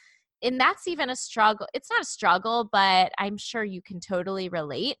 And that's even a struggle. It's not a struggle, but I'm sure you can totally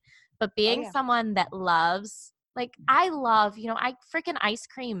relate. But being someone that loves, like I love, I freaking ice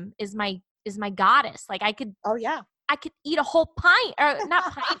cream is my goddess. Like I could, I could eat a whole pint, or not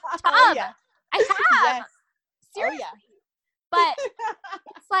pint, Oh tub. yeah. I have. Yes. Seriously. Oh But yeah.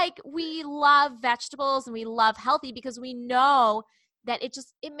 it's like we love vegetables and we love healthy because we know that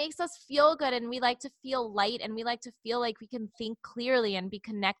it makes us feel good, and we like to feel light, and we like to feel like we can think clearly and be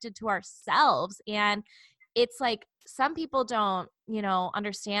connected to ourselves. And it's like some people don't,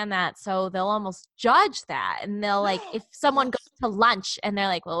 understand that, so they'll almost judge that, and they'll like, if someone Yes. goes to lunch and they're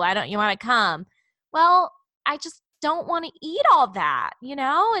like, well, why don't you want to come? Well, I just don't want to eat all that,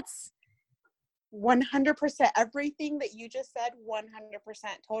 it's 100%. Everything that you just said, 100%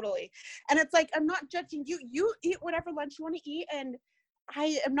 totally. And it's like, I'm not judging you. You eat whatever lunch you want to eat. And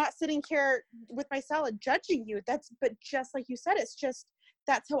I am not sitting here with my salad judging you. But just like you said, it's just,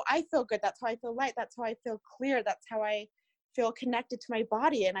 that's how I feel good. That's how I feel light. That's how I feel clear. That's how I feel connected to my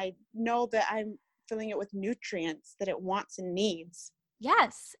body. And I know that I'm filling it with nutrients that it wants and needs.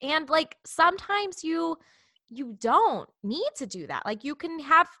 yes. And like sometimes you don't need to do that. Like you can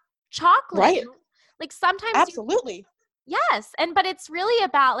have chocolate. Right. And, like sometimes Absolutely. yes. But it's really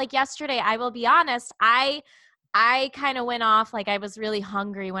about, like, yesterday, I will be honest, I kind of went off, like I was really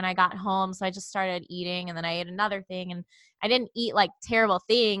hungry when I got home, so I just started eating, and then I ate another thing, and I didn't eat like terrible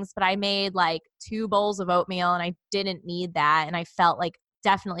things, but I made like 2 bowls of oatmeal, and I didn't need that, and I felt like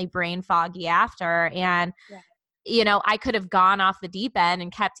definitely brain foggy after. And Yeah. I could have gone off the deep end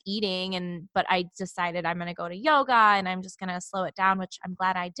and kept eating, but I decided I'm going to go to yoga and I'm just going to slow it down, which I'm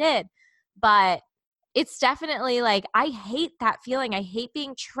glad I did. But it's definitely like, I hate that feeling. I hate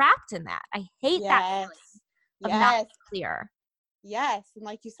being trapped in that. I hate that Yes. feeling of not Yes. clear. Yes. And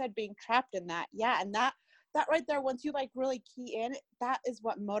like you said, being trapped in that. Yeah. And that right there, once you like really key in, that is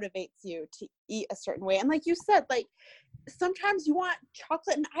what motivates you to eat a certain way. And like you said, like sometimes you want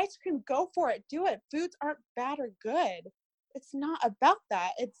chocolate and ice cream, go for it. Do it. Foods aren't bad or good. It's not about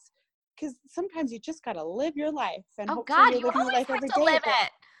that. It's because sometimes you just got to live your life, and Oh hopefully God, you're you living your always life have every to day. live But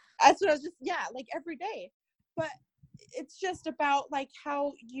it. that's what I was just, yeah, like every day. But it's just about like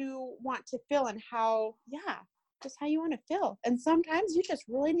how you want to feel and how, yeah, just how you want to feel. And sometimes you just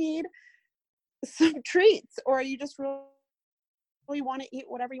really need some treats, or you just really want to eat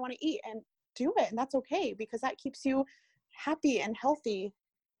whatever you want to eat, and do it. And that's okay, because that keeps you happy and healthy.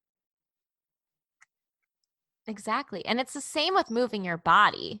 Exactly. And it's the same with moving your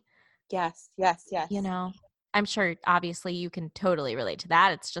body. Yes, yes, yes. I'm sure obviously you can totally relate to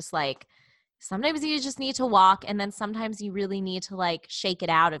that. It's just like sometimes you just need to walk, and then sometimes you really need to like shake it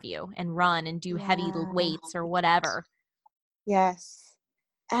out of you and run and do heavy Yeah. weights or whatever. Yes.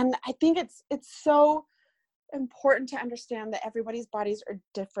 And I think it's so important to understand that everybody's bodies are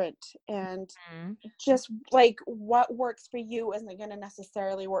different, and Mhm. just like what works for you isn't going to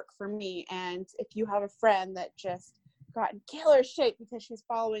necessarily work for me. And if you have a friend that just got in killer shape because she's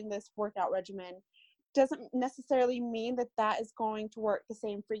following this workout regimen, doesn't necessarily mean that that is going to work the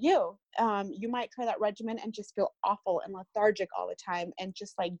same for you. You might try that regimen and just feel awful and lethargic all the time and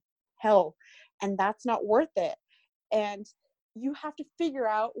just like hell, and that's not worth it. And you have to figure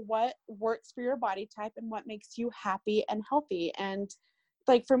out what works for your body type and what makes you happy and healthy. And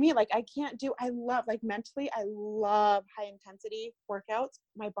like for me, like I love, like mentally, I love high intensity workouts.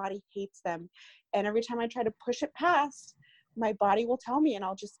 My body hates them. And every time I try to push it past, my body will tell me, and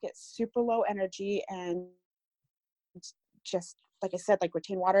I'll just get super low energy and just, like I said, like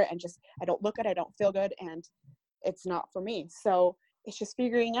retain water, and just, I don't look good, I don't feel good, and it's not for me. So it's just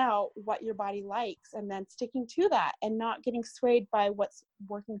figuring out what your body likes and then sticking to that, and not getting swayed by what's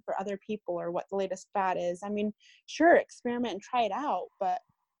working for other people or what the latest fad is. I mean, sure, experiment and try it out, but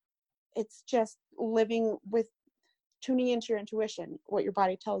it's just living with, tuning into your intuition, what your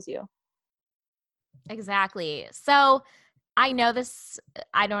body tells you. Exactly. So I know this,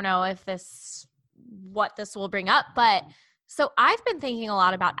 I don't know if what this will bring up, but so I've been thinking a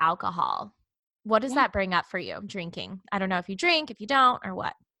lot about alcohol. What does Yeah, that bring up for you, drinking? I don't know if you drink, if you don't, or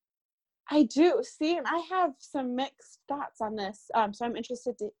what. I do. See, and I have some mixed thoughts on this. So I'm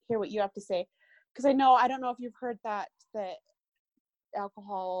interested to hear what you have to say, because I don't know if you've heard that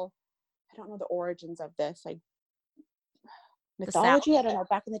alcohol, I don't know the origins of this, like The sound. mythology, I don't know,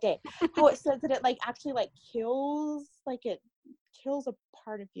 back in the day, how it says that it like actually like kills, like it kills a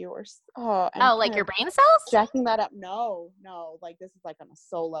part of you, or I'm Oh, like kind your of brain cells? jacking that up. No, like this is like on a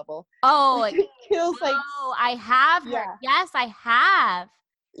soul level. Oh, Like like, it kills, like, oh, I have heard. yeah, Yes, I have.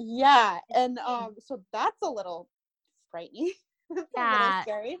 yeah. And Interesting. so that's a little frightening. That's a little Yeah.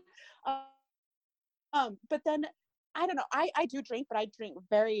 scary. But then I don't know, I do drink, but I drink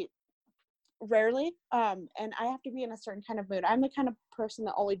very rarely. And I have to be in a certain kind of mood. I'm the kind of person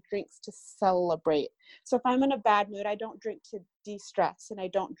that only drinks to celebrate. So if I'm in a bad mood, I don't drink to de-stress, and I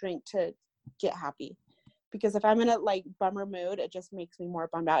don't drink to get happy. because if I'm in a like bummer mood, it just makes me more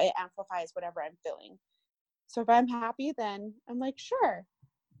bummed out. It amplifies whatever I'm feeling. So if I'm happy, then I'm like, sure,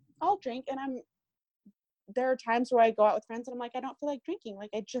 I'll drink. And there are times where I go out with friends and I'm like, I don't feel like drinking.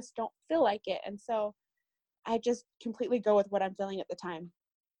 Like, I just don't feel like it. And so I just completely go with what I'm feeling at the time.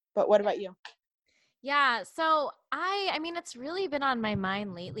 But what about you? Yeah, so I mean it's really been on my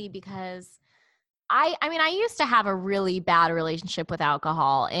mind lately because I mean I used to have a really bad relationship with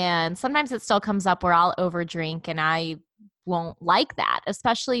alcohol, and sometimes it still comes up where I'll overdrink and I won't like that,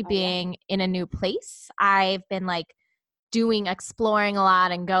 especially Oh yeah. being in a new place. I've been like doing exploring a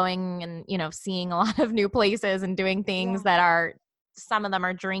lot and going and seeing a lot of new places and doing things Yeah. that are, some of them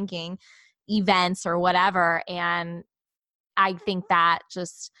are drinking events or whatever, and I think that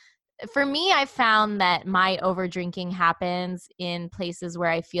just, for me, I found that my over drinking happens in places where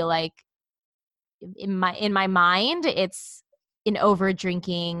I feel like in my mind it's an over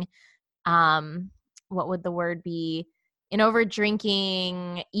drinking, what would the word be, an over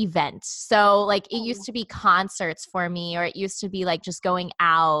drinking event. So like it used Oh, to be concerts for me, or it used to be like just going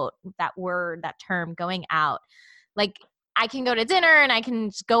out, that word, that term, going out. Like I can go to dinner and I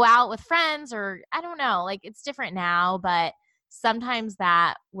can just go out with friends, or I don't know, like it's different now, but sometimes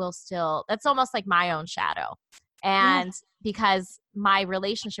that will still, that's almost like my own shadow. yeah. And because my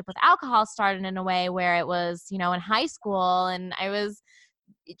relationship with alcohol started in a way where it was, in high school, and I was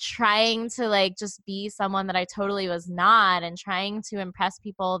trying to like just be someone that I totally was not, and trying to impress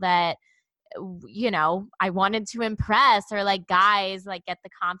people that I wanted to impress, or like guys like get the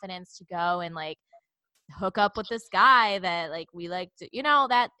confidence to go and like hook up with this guy that like we like to,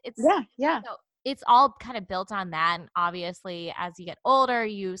 that it's, Yeah. Yeah. so it's all kind of built on that. And obviously as you get older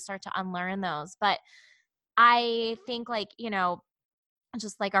you start to unlearn those. But I think like,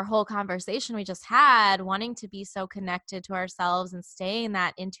 just like our whole conversation we just had, wanting to be so connected to ourselves and stay in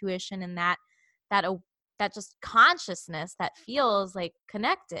that intuition and that that just consciousness that feels like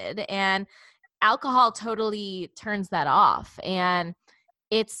connected, and alcohol totally turns that off. And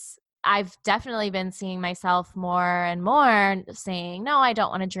it's, I've definitely been seeing myself more and more saying, no, I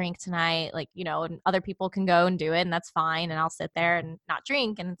don't want to drink tonight. Like, and other people can go and do it and that's fine. And I'll sit there and not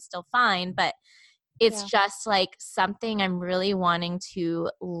drink and it's still fine. But it's Yeah. just like something I'm really wanting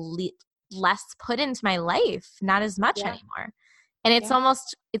to less put into my life, not as much Yeah. anymore. And it's Yeah.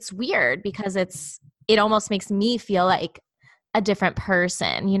 almost, it's weird because it almost makes me feel like a different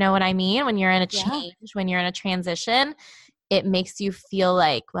person. You know what I mean? When you're in a Yeah. change, when you're in a transition, it makes you feel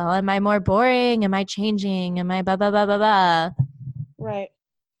like, well, am I more boring? Am I changing? Am I blah, blah, blah, blah, blah? Right.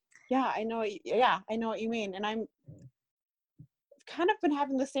 Yeah. I know. Yeah. I know what you mean. And I'm kind of been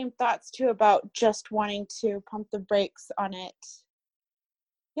having the same thoughts too about just wanting to pump the brakes on it.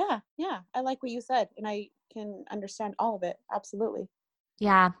 Yeah. Yeah. I like what you said. And I can understand all of it. Absolutely.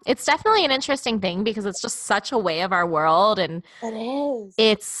 Yeah, it's definitely an interesting thing because it's just such a way of our world, and It is.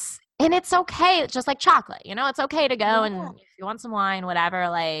 it's okay, just like chocolate, it's okay to go Yeah. and if you want some wine, whatever,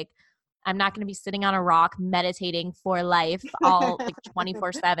 like I'm not going to be sitting on a rock meditating for life all like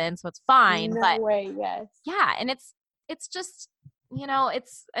 24/7, so it's fine. No But way. Yes. yeah, and it's just,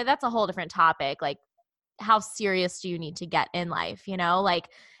 it's that's a whole different topic. Like how serious do you need to get in life, like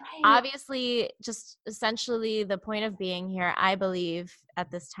Right. obviously just essentially the point of being here, I believe at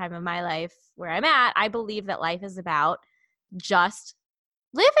this time of my life where I'm at, I believe that life is about just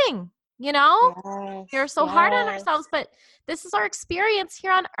living, you know we're Yes. so hard on Yes. ourselves, but this is our experience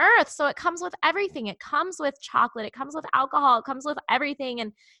here on earth. So it comes with everything. It comes with chocolate. It comes with alcohol. It comes with everything.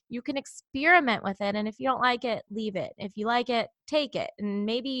 And you can experiment with it. And if you don't like it, leave it. If you like it, take it. And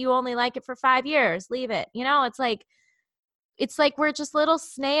maybe you only like it for 5 years, leave it. It's like we're just little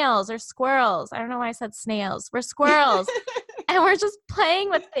snails or squirrels. I don't know why I said snails. We're squirrels and we're just playing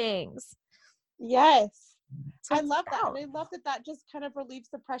with things. Yes. So I it's love that. about. And I love that that just kind of relieves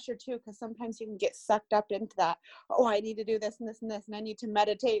the pressure too, because sometimes you can get sucked up into that. Oh, I need to do this and this and this, and I need to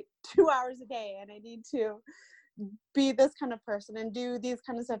meditate 2 hours a day, and I need to be this kind of person and do these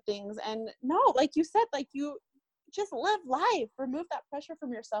kinds of things. And no, like you said, like you just live life, remove that pressure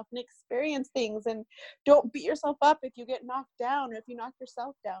from yourself and experience things, and don't beat yourself up if you get knocked down or if you knock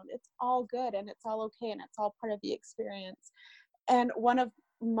yourself down. It's all good and it's all okay and it's all part of the experience. And one of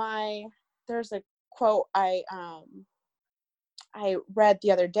my, there's a quote I read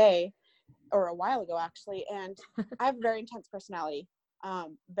the other day, or a while ago actually, and I have a very intense personality.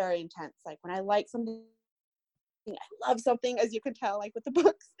 Very intense. Like when I like something, I love something, as you can tell, like with the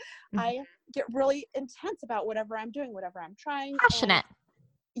books, Mhm. I get really intense about whatever I'm doing, whatever I'm trying. And Passionate.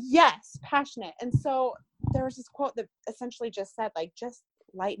 yes, passionate. And so there was this quote that essentially just said, like, just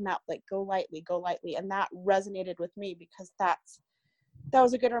lighten up, like go lightly, go lightly. And that resonated with me because that's that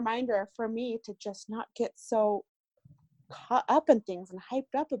was a good reminder for me to just not get so caught up in things and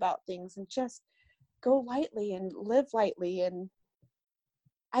hyped up about things, and just go lightly and live lightly. And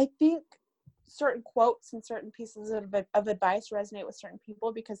I think certain quotes and certain pieces of advice resonate with certain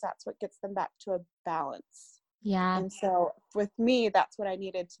people because that's what gets them back to a balance. Yeah. And so with me, that's what I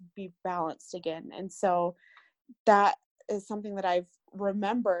needed to be balanced again. And so that is something that I've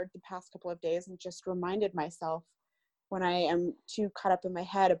remembered the past couple of days and just reminded myself when I am too caught up in my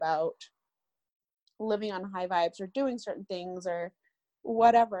head about living on high vibes or doing certain things or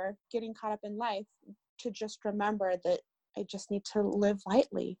whatever, getting caught up in life, to just remember that I just need to live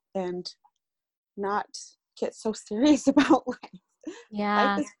lightly and not get so serious about life.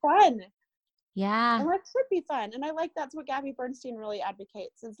 Yeah. Life is fun. Yeah. And life should be fun. And I like that's what Gabby Bernstein really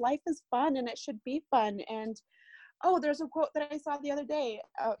advocates, is life is fun and it should be fun. And oh, there's a quote that I saw the other day.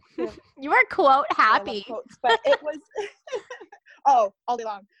 You were quote I love happy. quotes, but it was oh, all day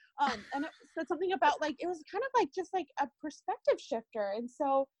long. And it said something about like, it was kind of like just like a perspective shifter. And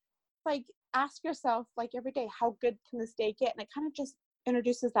so like ask yourself like every day, how good can this day get? And it kind of just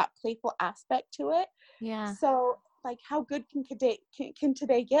introduces that playful aspect to it. Yeah. So like, how good can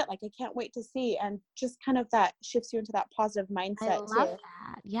today get? Like, I can't wait to see. And just kind of that shifts you into that positive mindset I love too.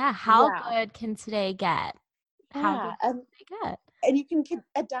 that. Yeah. How Yeah. good can today get? How Yeah. good can today get? And you can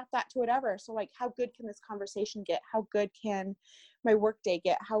adapt that to whatever. So like, how good can this conversation get? How good can my work day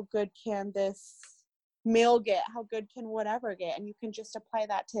get? How good can this meal get? How good can whatever get? And you can just apply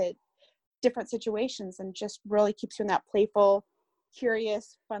that to different situations, and just really keeps you in that playful,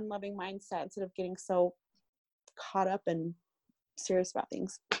 curious, fun-loving mindset instead of getting so caught up and serious about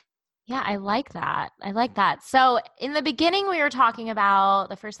things. Yeah, I like that. I like that. So in the beginning, we were talking about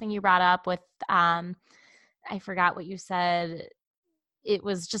the first thing you brought up with, I forgot what you said. It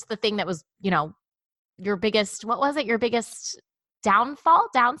was just the thing that was, your biggest, what was it? Your biggest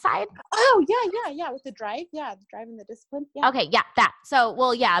downside? Oh, yeah. With the drive. Yeah, the drive and the discipline. Yeah. Okay, yeah, that. So,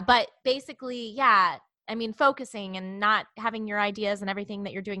 well, yeah, but basically, yeah, I mean, focusing and not having your ideas and everything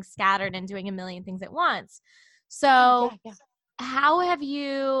that you're doing scattered and doing a million things at once. So, Yeah. how have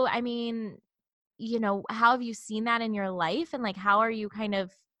you, I mean, how have you seen that in your life? And like, how are you kind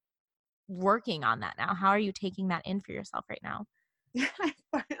of working on that now? How are you taking that in for yourself right now? I'm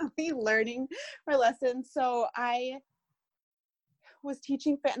finally learning my lessons. So I was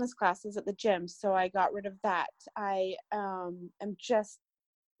teaching fitness classes at the gym, so I got rid of that. I am just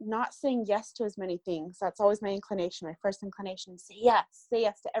not saying yes to as many things. That's always my inclination. My first inclination is say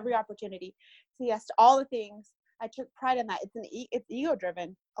yes to every opportunity, say yes to all the things. I took pride in that. It's ego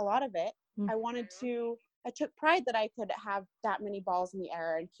driven, a lot of it. Mm-hmm. I took pride that I could have that many balls in the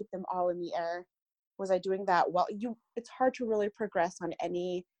air and keep them all in the air. Was I doing that well? It's hard to really progress on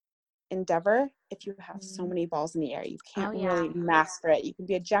any endeavor if you have so many balls in the air. You can't really master it. You can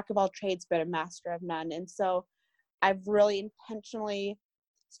be a jack of all trades but a master of none. And so I've really intentionally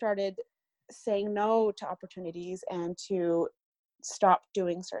started saying no to opportunities and to stop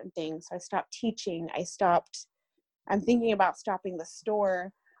doing certain things. So I stopped teaching. I'm thinking about stopping the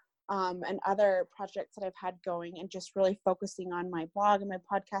store, and other projects that I've had going, and just really focusing on my blog and my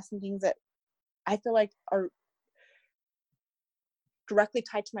podcast and things that I feel like are directly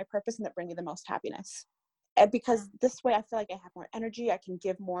tied to my purpose and that bring me the most happiness. And because this way I feel like I have more energy, I can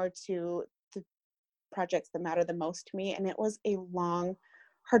give more to the projects that matter the most to me. And it was a long,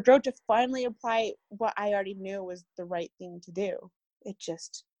 hard road to finally apply what I already knew was the right thing to do. It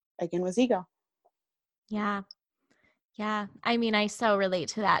just, again, was ego. Yeah. Yeah. I mean, I so relate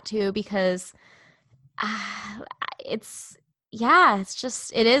to that too, because it's,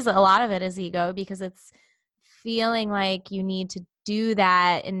 it is, a lot of it is ego, because it's feeling like you need to do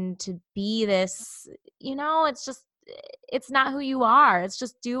that and to be this, it's not who you are. It's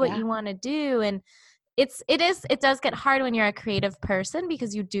just do what you want to do. And it does get hard when you're a creative person,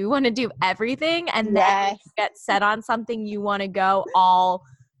 because you do want to do everything. And then when you get set on something, you want to go all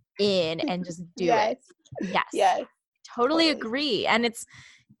in and just do it. Yes. Totally agree. And it's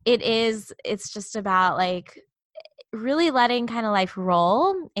just about like really letting kind of life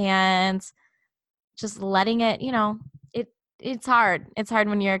roll and just letting it, it's hard. It's hard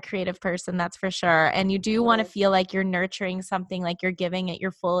when you're a creative person, that's for sure. And you do want to feel like you're nurturing something, like you're giving it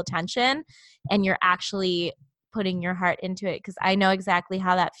your full attention and you're actually putting your heart into it. Because I know exactly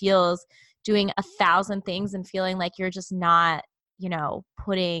how that feels, doing 1,000 things and feeling like you're just not,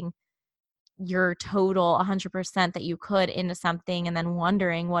 putting your total 100% that you could into something, and then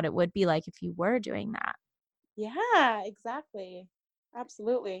wondering what it would be like if you were doing that. Yeah, exactly.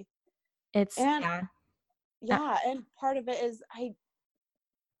 Absolutely. It's and part of it is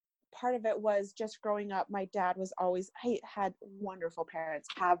part of it was just growing up. My dad was always, I had wonderful parents,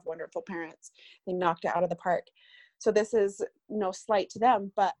 have wonderful parents. They knocked it out of the park. So this is no slight to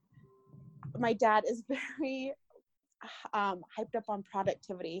them, but my dad is very hyped up on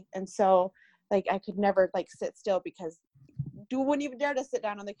productivity. And so like I could never like sit still because wouldn't even dare to sit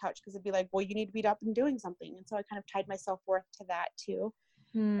down on the couch because it'd be like, well, you need to be up and doing something. And so I kind of tied my self-worth to that too.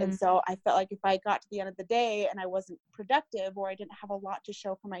 And so I felt like if I got to the end of the day and I wasn't productive or I didn't have a lot to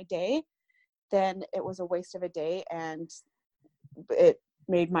show for my day, then it was a waste of a day, and it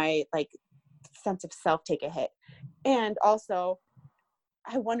made my like sense of self take a hit. And also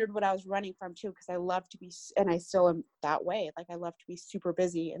I wondered what I was running from too, because I love to be, and I still am that way. Like I love to be super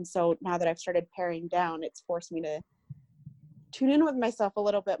busy. And so now that I've started paring down, it's forced me to tune in with myself a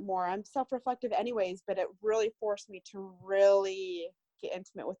little bit more. I'm self-reflective anyways, but it really forced me to really get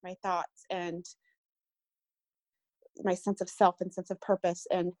intimate with my thoughts and my sense of self and sense of purpose.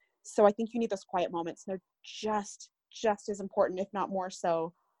 And so I think you need those quiet moments. They're just as important, if not more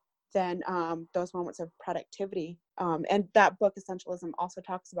so, than those moments of productivity. And that book, Essentialism, also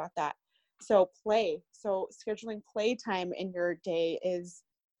talks about that. So play. So scheduling playtime in your day is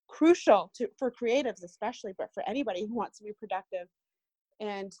crucial for creatives especially, but for anybody who wants to be productive.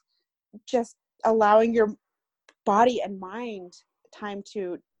 And just allowing your body and mind time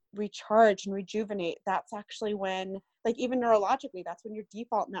to recharge and rejuvenate. That's actually when, like even neurologically, that's when your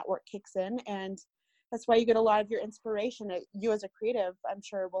default network kicks in. And that's why you get a lot of your inspiration. You as a creative, I'm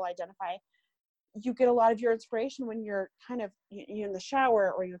sure will identify, you get a lot of your inspiration when you're kind of you're in the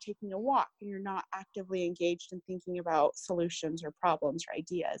shower or you're taking a walk and you're not actively engaged in thinking about solutions or problems or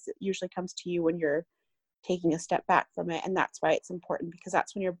ideas. It usually comes to you when you're taking a step back from it. And that's why it's important, because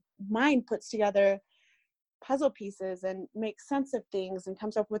that's when your mind puts together puzzle pieces and makes sense of things and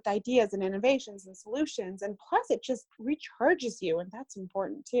comes up with ideas and innovations and solutions. And plus it just recharges you. And that's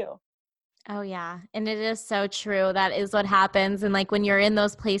important too. Oh, yeah. And it is so true. That is what happens. And like when you're in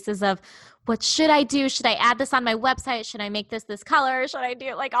those places of what should I do? Should I add this on my website? Should I make this color? Should I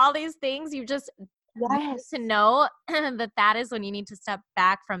do like all these things? You just need to know that is when you need to step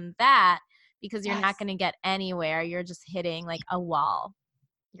back from that, because you're not going to get anywhere. You're just hitting like a wall.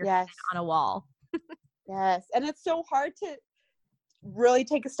 You're on a wall. Yes. And it's so hard to really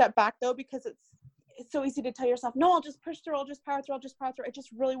take a step back though, because it's so easy to tell yourself, no, I'll just push through, I'll just power through. I just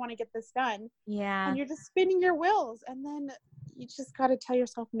really want to get this done. Yeah. And you're just spinning your wheels. And then you just got to tell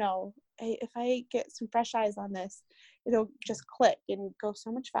yourself, no, if I get some fresh eyes on this, it'll just click and go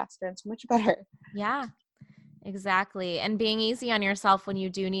so much faster and so much better. Yeah, exactly. And being easy on yourself when you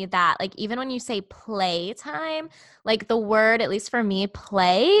do need that. Like even when you say playtime, like the word, at least for me,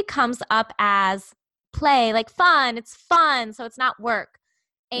 play comes up as play, like fun. It's fun. So it's not work.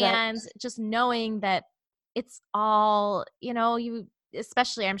 And just knowing that it's all, you,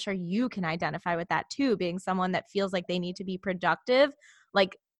 especially I'm sure you can identify with that too, being someone that feels like they need to be productive,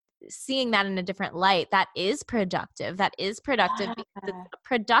 like seeing that in a different light, that is productive because it's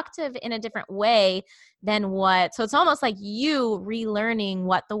productive in a different way than so it's almost like you relearning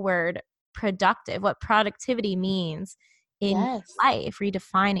what the word what productivity means in life,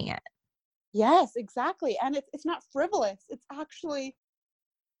 redefining it. Yes, exactly. And it's not frivolous. It's actually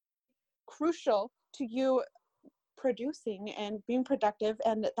crucial to you producing and being productive.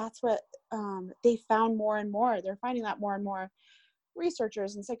 And that's what they found more and more. They're finding that more and more.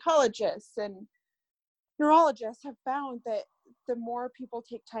 Researchers and psychologists and neurologists have found that the more people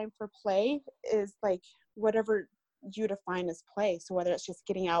take time for play is like whatever you define as play. So whether it's just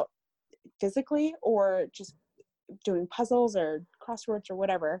getting out physically or just doing puzzles or crosswords or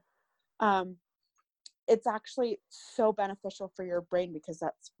whatever, it's actually so beneficial for your brain, because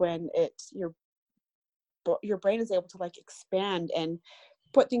that's when your brain is able to like expand and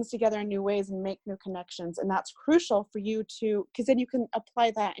put things together in new ways and make new connections. And that's crucial for you to, because then you can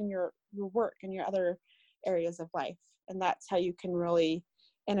apply that in your work and your other areas of life. And that's how you can really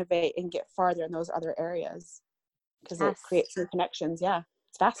innovate and get farther in those other areas, because it creates new connections. Yeah.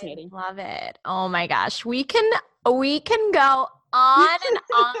 It's fascinating. I love it. Oh my gosh. We can go on and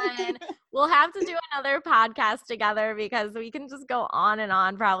on. We'll have to do another podcast together, because we can just go on and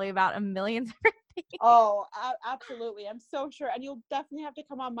on probably about a million different things. Oh, absolutely. I'm so sure. And you'll definitely have to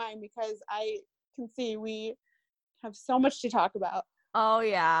come on mine, because I can see we have so much to talk about. Oh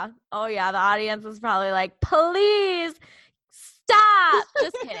yeah. The audience is probably like, please stop.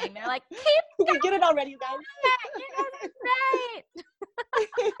 Just kidding. They're like, keep we get it already, you guys. You guys are great.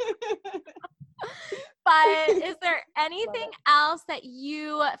 But is there anything else that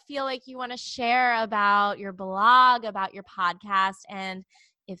you feel like you want to share about your blog, about your podcast? And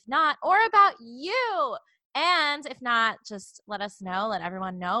if not, or about you, And if not, just let us know, let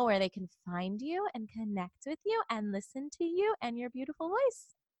everyone know where they can find you and connect with you and listen to you and your beautiful voice.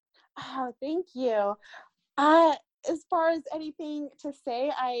 Oh, thank you. As far as anything to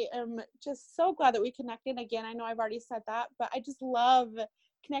say, I am just so glad that we connected again. I know I've already said that, but I just love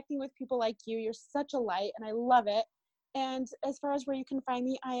connecting with people like you. You're such a light and I love it. And as far as where you can find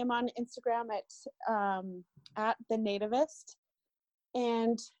me, I am on Instagram at The Nativist.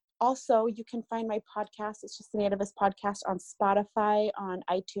 And also you can find my podcast. It's just The Nativist Podcast on Spotify, on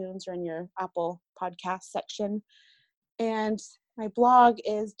iTunes, or in your Apple podcast section. And my blog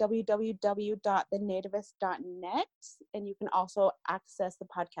is www.thenativist.net, and you can also access the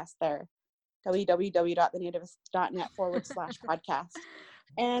podcast there, www.thenativist.net/podcast.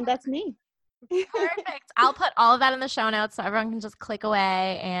 And that's me. Perfect. I'll put all of that in the show notes so everyone can just click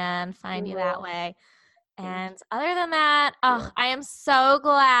away and find you that way. And other than that, I am so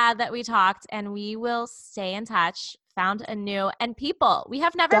glad that we talked, and we will stay in touch. Found a new, and people we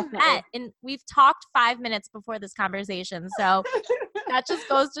have never met, and we've talked 5 minutes before this conversation. So that just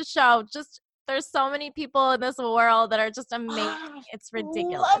goes to show, just there's so many people in this world that are just amazing. It's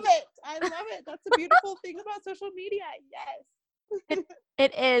ridiculous. Love it. I love it. That's a beautiful thing about social media. Yes.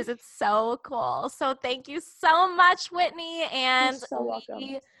 It is. It's so cool. So thank you so much, Whitney. And you're so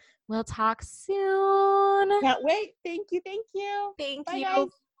welcome. We'll talk soon. Can't wait. Thank you. Thank you. Thank Bye, you. Guys.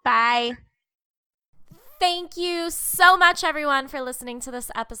 Bye. Thank you so much, everyone, for listening to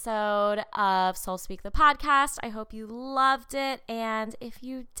this episode of Soul Speak the podcast. I hope you loved it. And if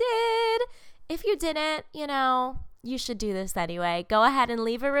you didn't, you should do this anyway. Go ahead and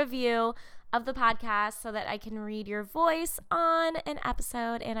leave a review of the podcast so that I can read your voice on an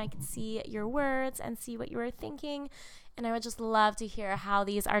episode and I can see your words and see what you were thinking. And I would just love to hear how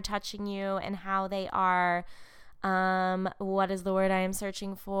these are touching you and how they are, what is the word I am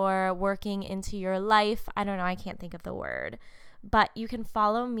searching for, working into your life. I don't know. I can't think of the word. But you can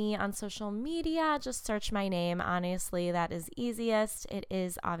follow me on social media. Just search my name. Honestly, that is easiest. It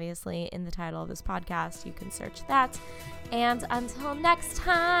is obviously in the title of this podcast. You can search that. And until next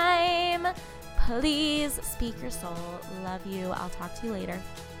time, please speak your soul. Love you. I'll talk to you later.